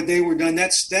figure out what they were done.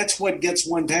 That's what gets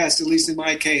one past, at least in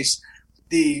my case,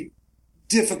 the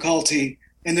difficulty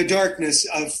and the darkness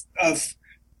of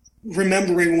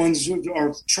remembering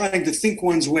or trying to think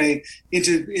one's way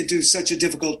into such a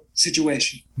difficult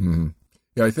situation. Mm-hmm.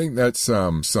 Yeah, I think that's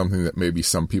something that maybe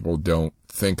some people don't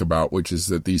think about, which is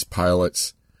that these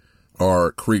pilots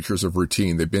are creatures of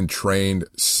routine. They've been trained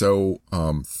so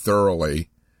thoroughly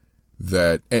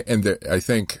that, and I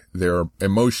think they're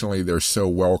so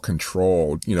well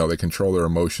controlled. You know, they control their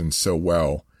emotions so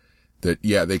well that,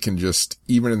 yeah, they can just,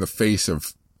 even in the face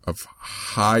of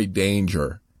high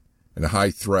danger and a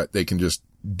high threat, they can just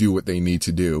do what they need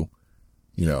to do,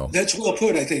 you know. That's well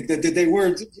put, I think, that they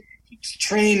were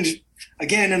trained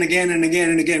again and again and again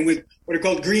and again with what are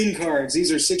called green cards.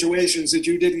 These are situations that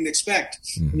you didn't expect.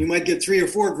 Mm-hmm. You might get 3 or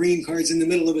 4 green cards in the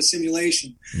middle of a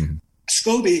simulation. Mm-hmm.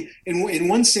 Scobie, in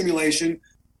one simulation,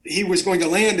 he was going to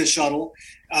land a shuttle,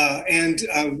 and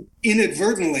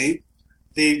inadvertently,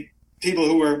 the people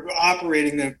who were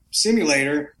operating the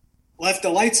simulator left the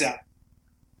lights out.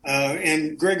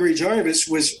 And Gregory Jarvis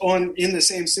was in the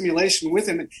same simulation with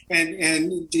him,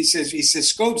 and he says,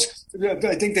 Scopes,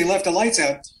 I think they left the lights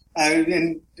out.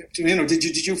 And you know,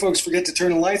 did you folks forget to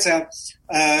turn the lights out?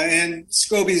 And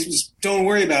Scobie was, don't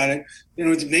worry about it. You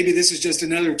know, maybe this is just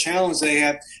another challenge they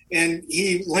have. And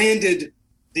he landed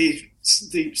the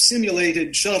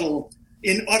simulated shuttle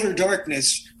in utter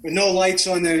darkness with no lights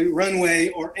on the runway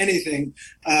or anything,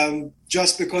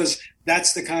 just because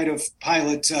that's the kind of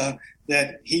pilot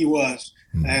that he was.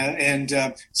 Mm-hmm.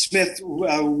 And Smith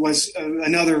was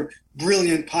another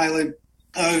brilliant pilot.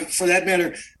 For that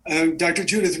matter, Dr.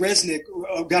 Judith Resnick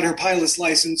got her pilot's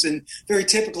license, and very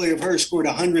typically of her, scored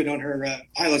 100 on her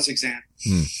pilot's exam.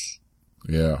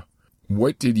 Yeah.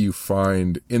 What did you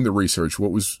find in the research?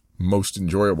 What was most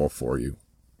enjoyable for you?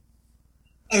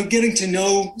 Getting to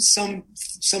know some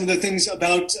of the things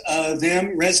about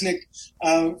them. Resnick,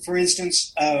 for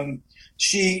instance,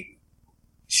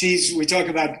 we talk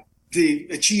about the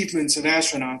achievements of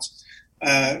astronauts.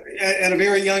 At a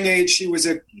very young age, she was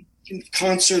a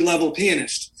concert level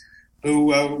pianist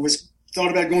who thought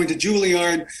about going to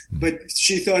Juilliard, but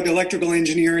she thought electrical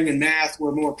engineering and math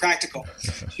were more practical.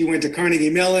 She went to Carnegie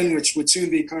Mellon, which would soon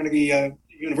be Carnegie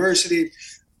University,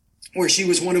 where she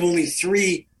was one of only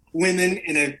 3 women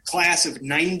in a class of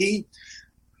 90.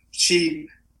 She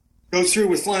goes through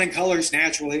with flying colors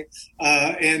naturally,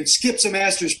 and skips a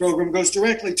master's program, goes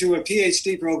directly to a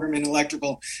PhD program in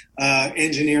electrical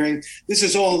engineering. This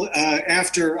is all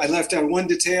after I left out one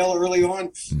detail early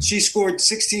on. She scored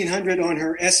 1,600 on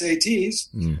her SATs,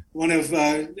 one of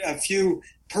a few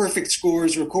perfect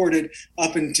scores recorded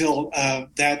up until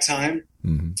that time.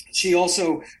 Mm-hmm. She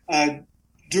also,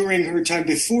 during her time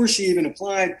before she even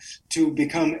applied to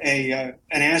become an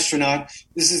astronaut,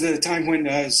 this is the time when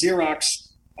Xerox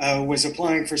was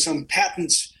applying for some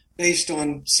patents based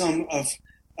on some of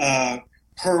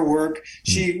her work.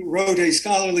 She wrote a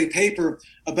scholarly paper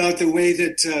about the way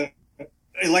that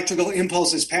electrical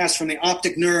impulses pass from the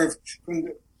optic nerve,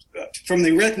 from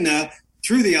the retina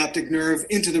through the optic nerve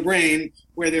into the brain,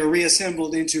 where they're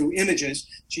reassembled into images.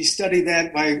 She studied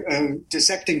that by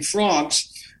dissecting frogs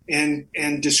and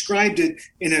described it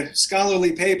in a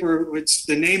scholarly paper, which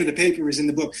the name of the paper is in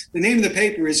the book. The name of the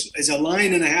paper is a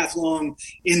line and a half long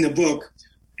in the book,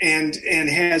 and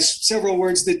has several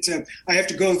words that I have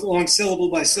to go along syllable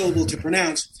by syllable to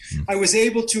pronounce. I was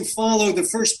able to follow the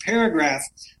first paragraph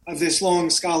of this long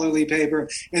scholarly paper,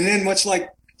 and then much like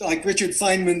Richard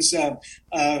Feynman's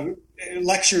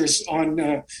lectures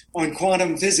on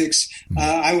quantum physics,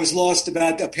 I was lost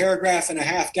about a paragraph and a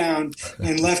half down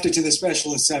and left it to the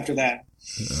specialists after that.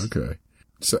 Okay.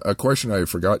 So a question I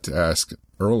forgot to ask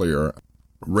earlier,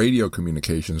 radio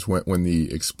communications, when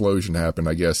the explosion happened,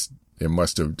 I guess it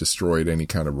must have destroyed any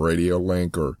kind of radio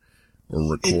link or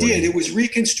recording. It did. It was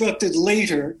reconstructed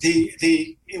later.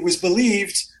 It was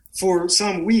believed for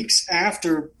some weeks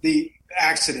after the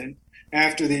accident,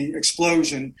 after the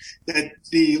explosion, that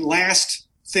the last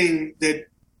thing that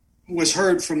was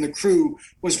heard from the crew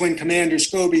was when Commander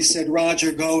Scobie said,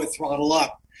 "Roger, go at throttle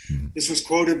up." Mm-hmm. This was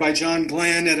quoted by John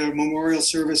Glenn at a memorial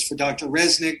service for Dr.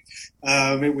 Resnick.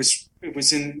 It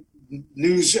was in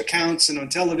news accounts and on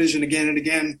television again and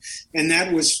again, and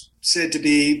that was said to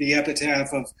be the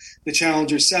epitaph of the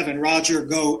Challenger 7, "Roger,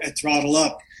 go at throttle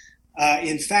up."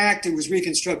 In fact, it was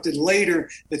reconstructed later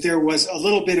that there was a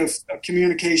little bit of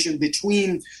communication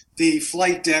between the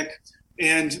flight deck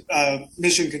and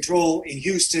mission control in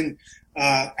Houston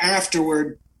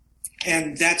afterward,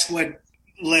 and that's what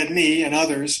led me and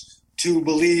others to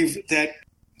believe that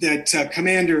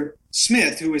Commander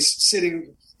Smith, who was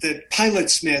sitting that Pilot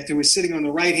Smith, who was sitting on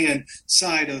the right-hand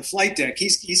side of the flight deck,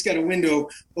 he's got a window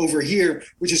over here,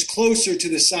 which is closer to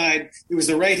the side. It was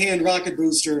the right-hand rocket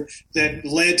booster that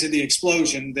led to the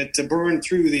explosion that burned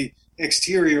through the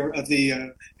exterior of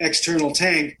the external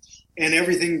tank, and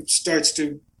everything starts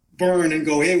to burn and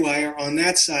go haywire on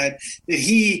that side, that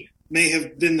he may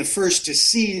have been the first to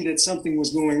see that something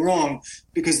was going wrong,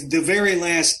 because the very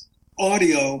last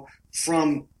audio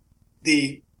from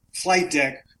the flight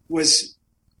deck was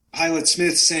Pilot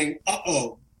Smith saying,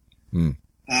 "Uh-oh."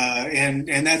 And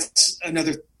that's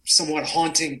another somewhat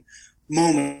haunting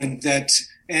moment that,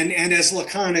 and as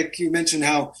laconic, you mentioned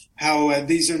how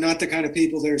these are not the kind of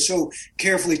people that are so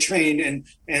carefully trained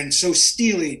and so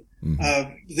steely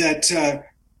that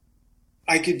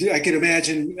I could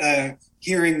imagine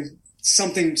hearing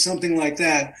something like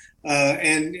that,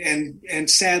 and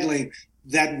sadly,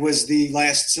 that was the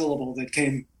last syllable that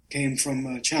came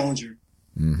from Challenger.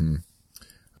 Mm-hmm.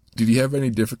 Did you have any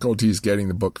difficulties getting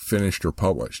the book finished or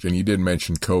published? And you did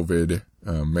mention COVID,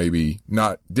 maybe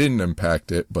didn't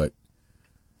impact it, but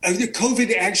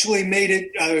COVID actually made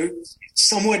it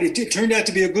somewhat. It turned out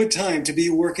to be a good time to be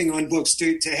working on books,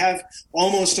 to have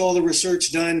almost all the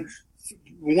research done.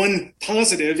 One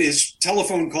positive is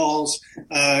telephone calls,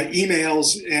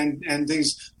 emails, and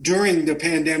things during the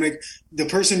pandemic. The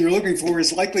person you're looking for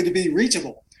is likely to be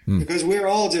reachable because we're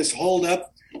all just holed up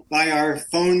by our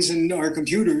phones and our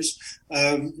computers,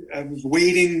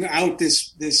 waiting out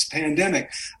this pandemic.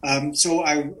 So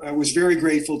I was very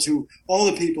grateful to all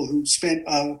the people who spent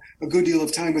a good deal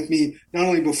of time with me, not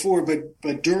only before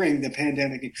but during the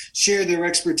pandemic, and shared their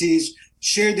expertise,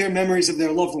 shared their memories of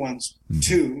their loved ones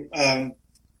too.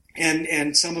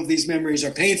 And some of these memories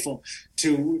are painful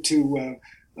to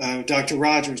Dr.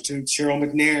 Rogers, to Cheryl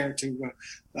McNair, to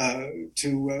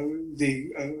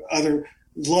the other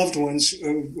loved ones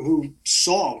who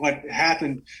saw what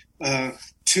happened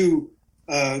to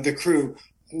the crew.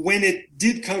 When it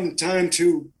did come time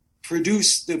to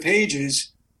produce the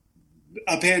pages,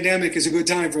 a pandemic is a good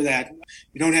time for that.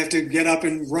 You don't have to get up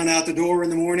and run out the door in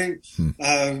the morning.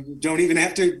 Don't even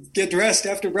have to get dressed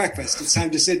after breakfast. It's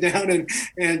time to sit down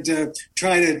and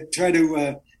try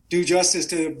to do justice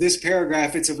to this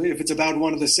paragraph. If it's about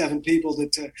one of the 7 people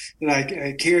that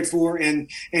I cared for, and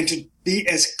to be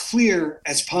as clear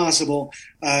as possible.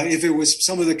 If it was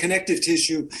some of the connective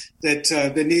tissue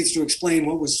that needs to explain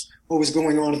what was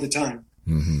going on at the time.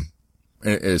 Mm-hmm.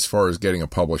 As far as getting a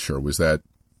publisher, was that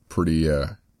pretty?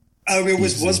 It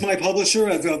was my publisher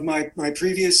of my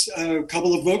previous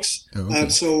couple of books. Oh, okay.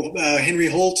 So Henry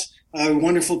Holt,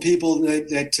 wonderful people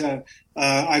that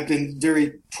I've been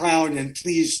very proud and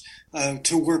pleased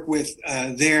to work with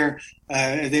there.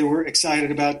 They were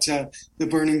excited about The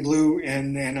Burning Blue,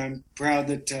 and I'm proud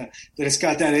that it's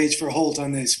got that H for Holt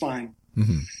on the spine.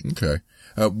 Mm-hmm. Okay.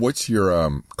 What's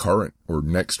your current or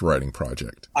next writing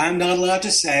project? I'm not allowed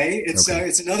to say. It's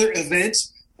another event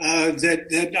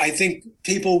that I think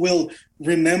people will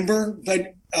remember.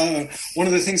 But one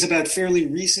of the things about fairly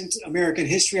recent American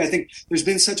history, I think there's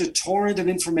been such a torrent of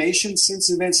information since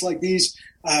events like these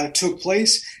took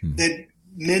place that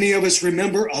many of us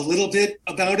remember a little bit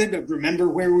about it, but remember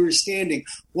where we were standing,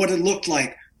 what it looked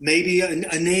like, maybe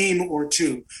a name or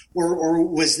two, or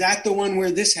was that the one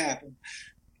where this happened?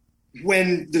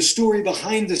 When the story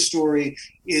behind the story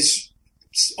is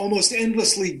almost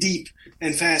endlessly deep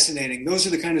and fascinating. Those are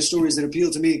the kind of stories that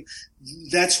appeal to me.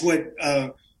 That's what,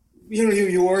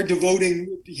 you are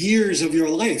devoting years of your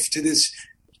life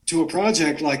to a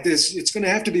project like this. It's going to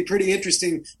have to be pretty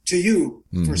interesting to you,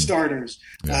 for starters.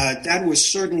 Yeah. That was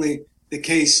certainly the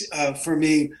case for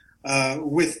me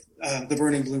with The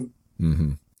Burning Blue.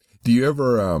 Mm-hmm. Do you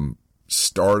ever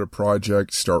start a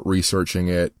project, start researching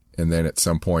it, and then at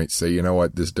some point say, you know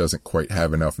what, this doesn't quite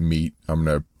have enough meat, I'm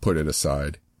going to put it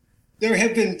aside? There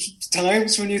have been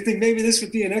times when you think maybe this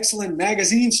would be an excellent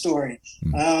magazine story.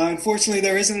 Unfortunately,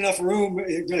 there isn't enough room,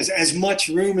 as much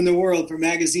room in the world for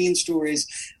magazine stories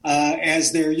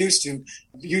as there used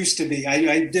to be.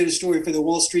 I did a story for the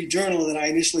Wall Street Journal that I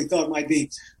initially thought might be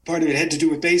part of it had to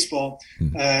do with baseball,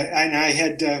 and I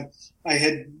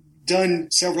had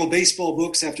done several baseball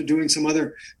books after doing some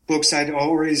other books. I'd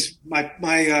always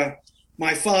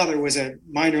my father was a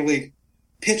minor league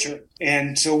pitcher,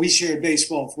 and so we shared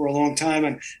baseball for a long time,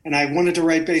 and I wanted to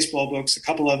write baseball books, a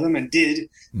couple of them, and did,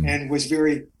 and was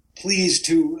very pleased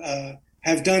to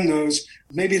have done those.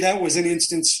 Maybe that was an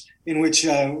instance in which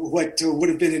what would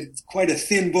have been quite a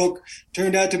thin book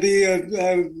turned out to be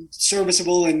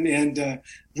serviceable and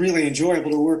really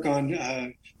enjoyable to work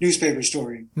on newspaper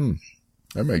story.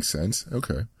 That makes sense.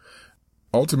 Okay.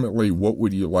 Ultimately, what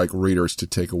would you like readers to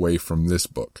take away from this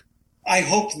book? I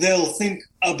hope they'll think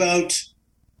about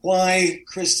why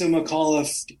Christa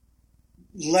McAuliffe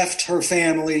left her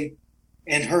family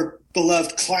and her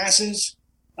beloved classes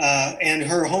and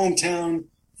her hometown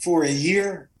for a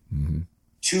year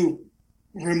to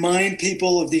remind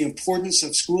people of the importance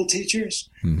of school teachers.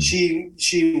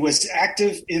 She was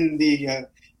active in the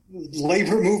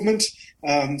labor movement.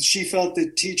 She felt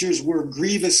that teachers were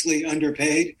grievously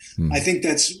underpaid. I think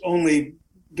that's only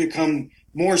become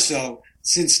more so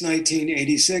since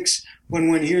 1986, when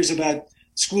one hears about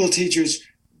school teachers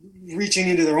reaching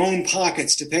into their own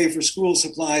pockets to pay for school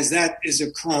supplies. That is a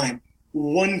crime.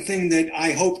 One thing that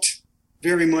I hoped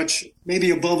very much, maybe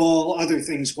above all other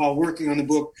things while working on the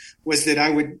book, was that I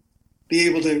would be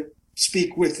able to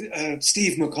speak with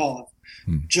Steve McAuliffe,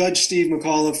 Judge Steve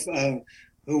McAuliffe,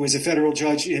 who was a federal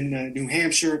judge in New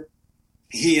Hampshire.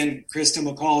 He and Christa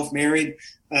McAuliffe married.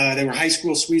 They were high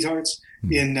school sweethearts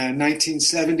in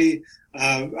 1970.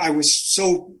 I was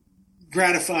so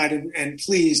gratified and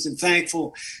pleased and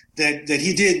thankful that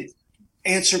he did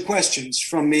answer questions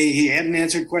from me. He hadn't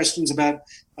answered questions about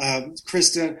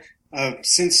Christa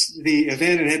since the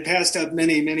event and had passed up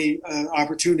many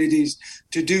opportunities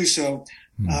to do so.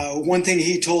 One thing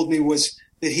he told me was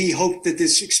that he hoped that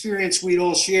this experience we'd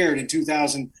all shared in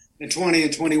 2020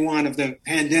 and 21 of the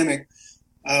pandemic,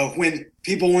 when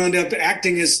people wound up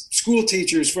acting as school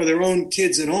teachers for their own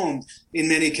kids at home, in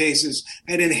many cases,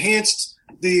 had enhanced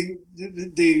the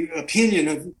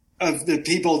opinion of the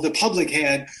people the public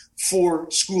had for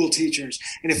school teachers.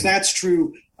 And if that's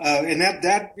true, and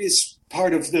that is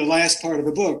part of the last part of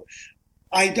the book,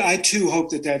 I too hope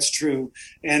that that's true.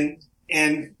 And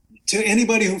to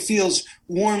anybody who feels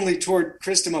warmly toward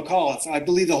Christa McAuliffe, I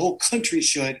believe the whole country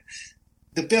should.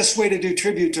 The best way to do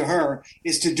tribute to her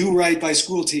is to do right by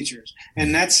school teachers.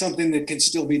 And that's something that can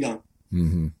still be done.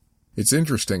 Mm-hmm. It's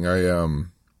interesting. I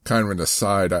kind of an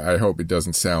aside. I hope it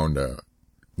doesn't sound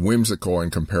whimsical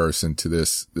in comparison to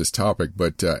this topic,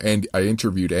 but I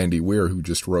interviewed Andy Weir, who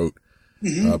just wrote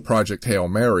Project Hail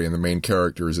Mary, and the main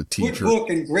character is a teacher. Good book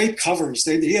and great covers.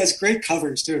 He has great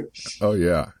covers too. Oh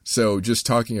yeah. So just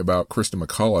talking about Christa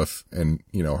McAuliffe and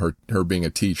her being a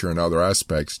teacher and other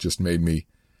aspects just made me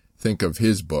think of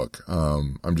his book.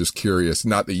 I'm just curious,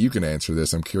 not that you can answer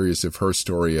this, I'm curious if her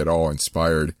story at all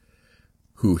inspired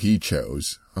who he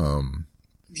chose.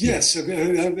 Yes, a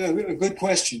good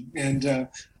question. And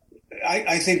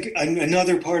I think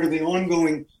another part of the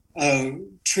ongoing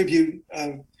tribute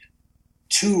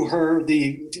to her, to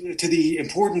the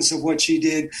importance of what she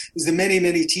did, is the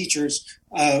many teachers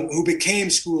who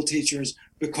became school teachers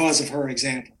because of her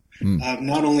example.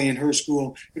 Not only in her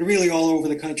school, but really all over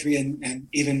the country and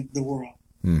even the world.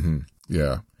 Mm-hmm.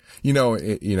 Yeah.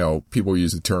 People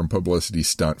use the term publicity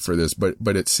stunt for this, but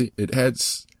it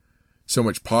has so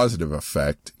much positive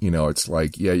effect. It's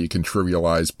like, yeah, you can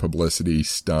trivialize publicity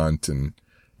stunt and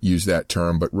use that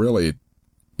term, but really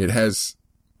it has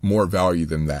more value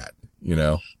than that,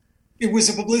 It was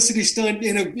a publicity stunt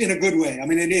in a good way. I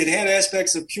mean, it had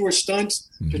aspects of pure stunt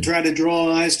to try to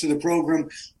draw eyes to the program.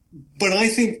 But I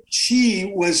think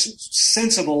she was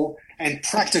sensible and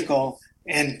practical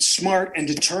and smart and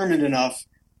determined enough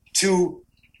to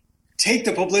take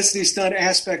the publicity stunt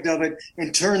aspect of it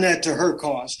and turn that to her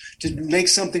cause, to make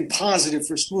something positive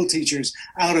for school teachers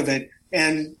out of it.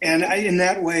 And in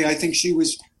that way, I think she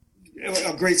was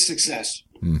a great success.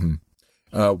 Mm-hmm.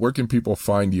 Where can people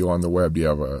find you on the web? Do you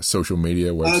have a social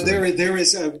media website? There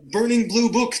is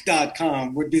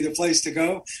burningbluebook.com would be the place to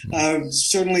go.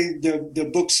 Certainly the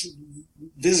book's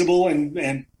visible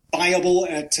and buyable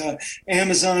at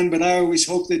Amazon, but I always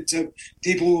hope that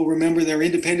people will remember there are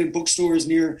independent bookstores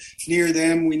near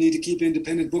them. We need to keep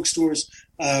independent bookstores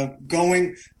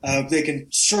going. They can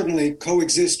certainly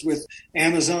coexist with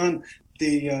Amazon.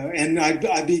 And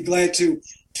I'd be glad to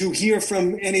hear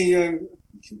from any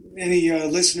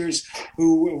listeners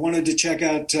who wanted to check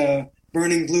out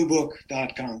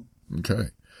burningbluebook.com. Okay.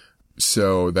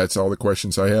 So that's all the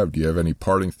questions I have. Do you have any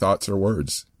parting thoughts or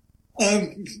words?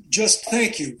 Just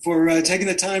thank you for taking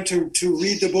the time to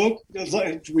read the book.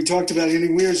 We talked about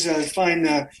Andy Weir's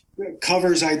fine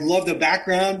covers. I love the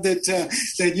background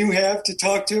that you have to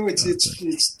talk to.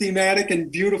 It's thematic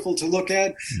and beautiful to look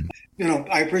at.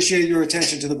 I appreciate your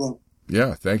attention to the book.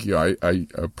 Yeah, thank you. I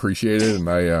appreciate it, and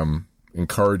I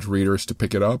encourage readers to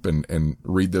pick it up and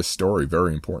read this story.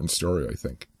 Very important story, I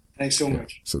think. Thanks so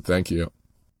much. So thank you.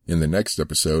 In the next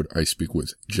episode, I speak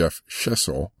with Jeff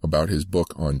Schessel about his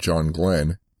book on John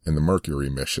Glenn and the Mercury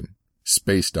mission.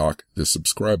 Space Doc the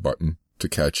subscribe button to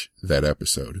catch that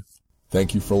episode.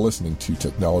 Thank you for listening to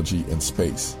Technology in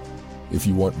Space. If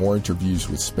you want more interviews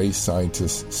with space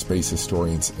scientists, space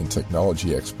historians, and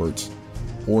technology experts,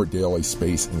 or daily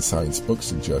space and science book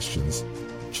suggestions,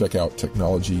 check out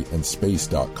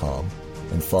technologyandspace.com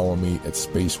and follow me at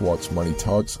Spacewalks Money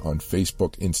Talks on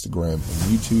Facebook, Instagram,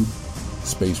 and YouTube,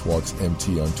 Spacewalks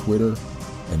MT on Twitter,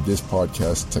 and this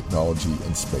podcast, Technology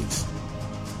and Space.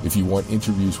 If you want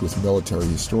interviews with military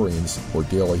historians or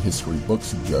daily history book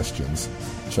suggestions,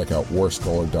 check out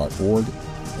warscholar.org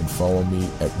and follow me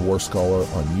at Warscholar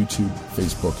on YouTube,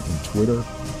 Facebook, and Twitter,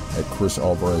 at Chris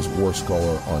Alvarez War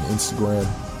Scholar on Instagram,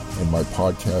 and my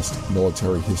podcast,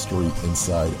 Military History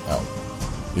Inside Out.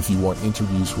 If you want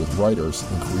interviews with writers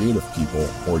and creative people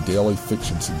or daily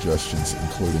fiction suggestions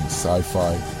including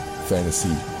sci-fi,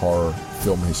 fantasy, horror,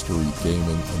 film history,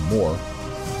 gaming, and more,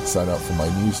 sign up for my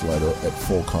newsletter at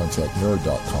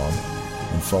fullcontactnerd.com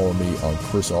and follow me on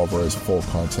Chris Alvarez Full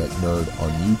Contact Nerd on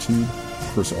YouTube,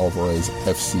 Chris Alvarez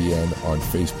FCN on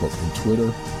Facebook and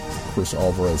Twitter, Chris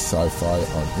Alvarez Sci-Fi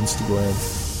on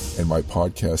Instagram, and my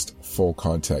podcast, Full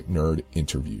Contact Nerd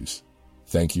Interviews.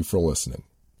 Thank you for listening,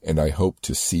 and I hope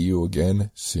to see you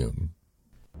again soon.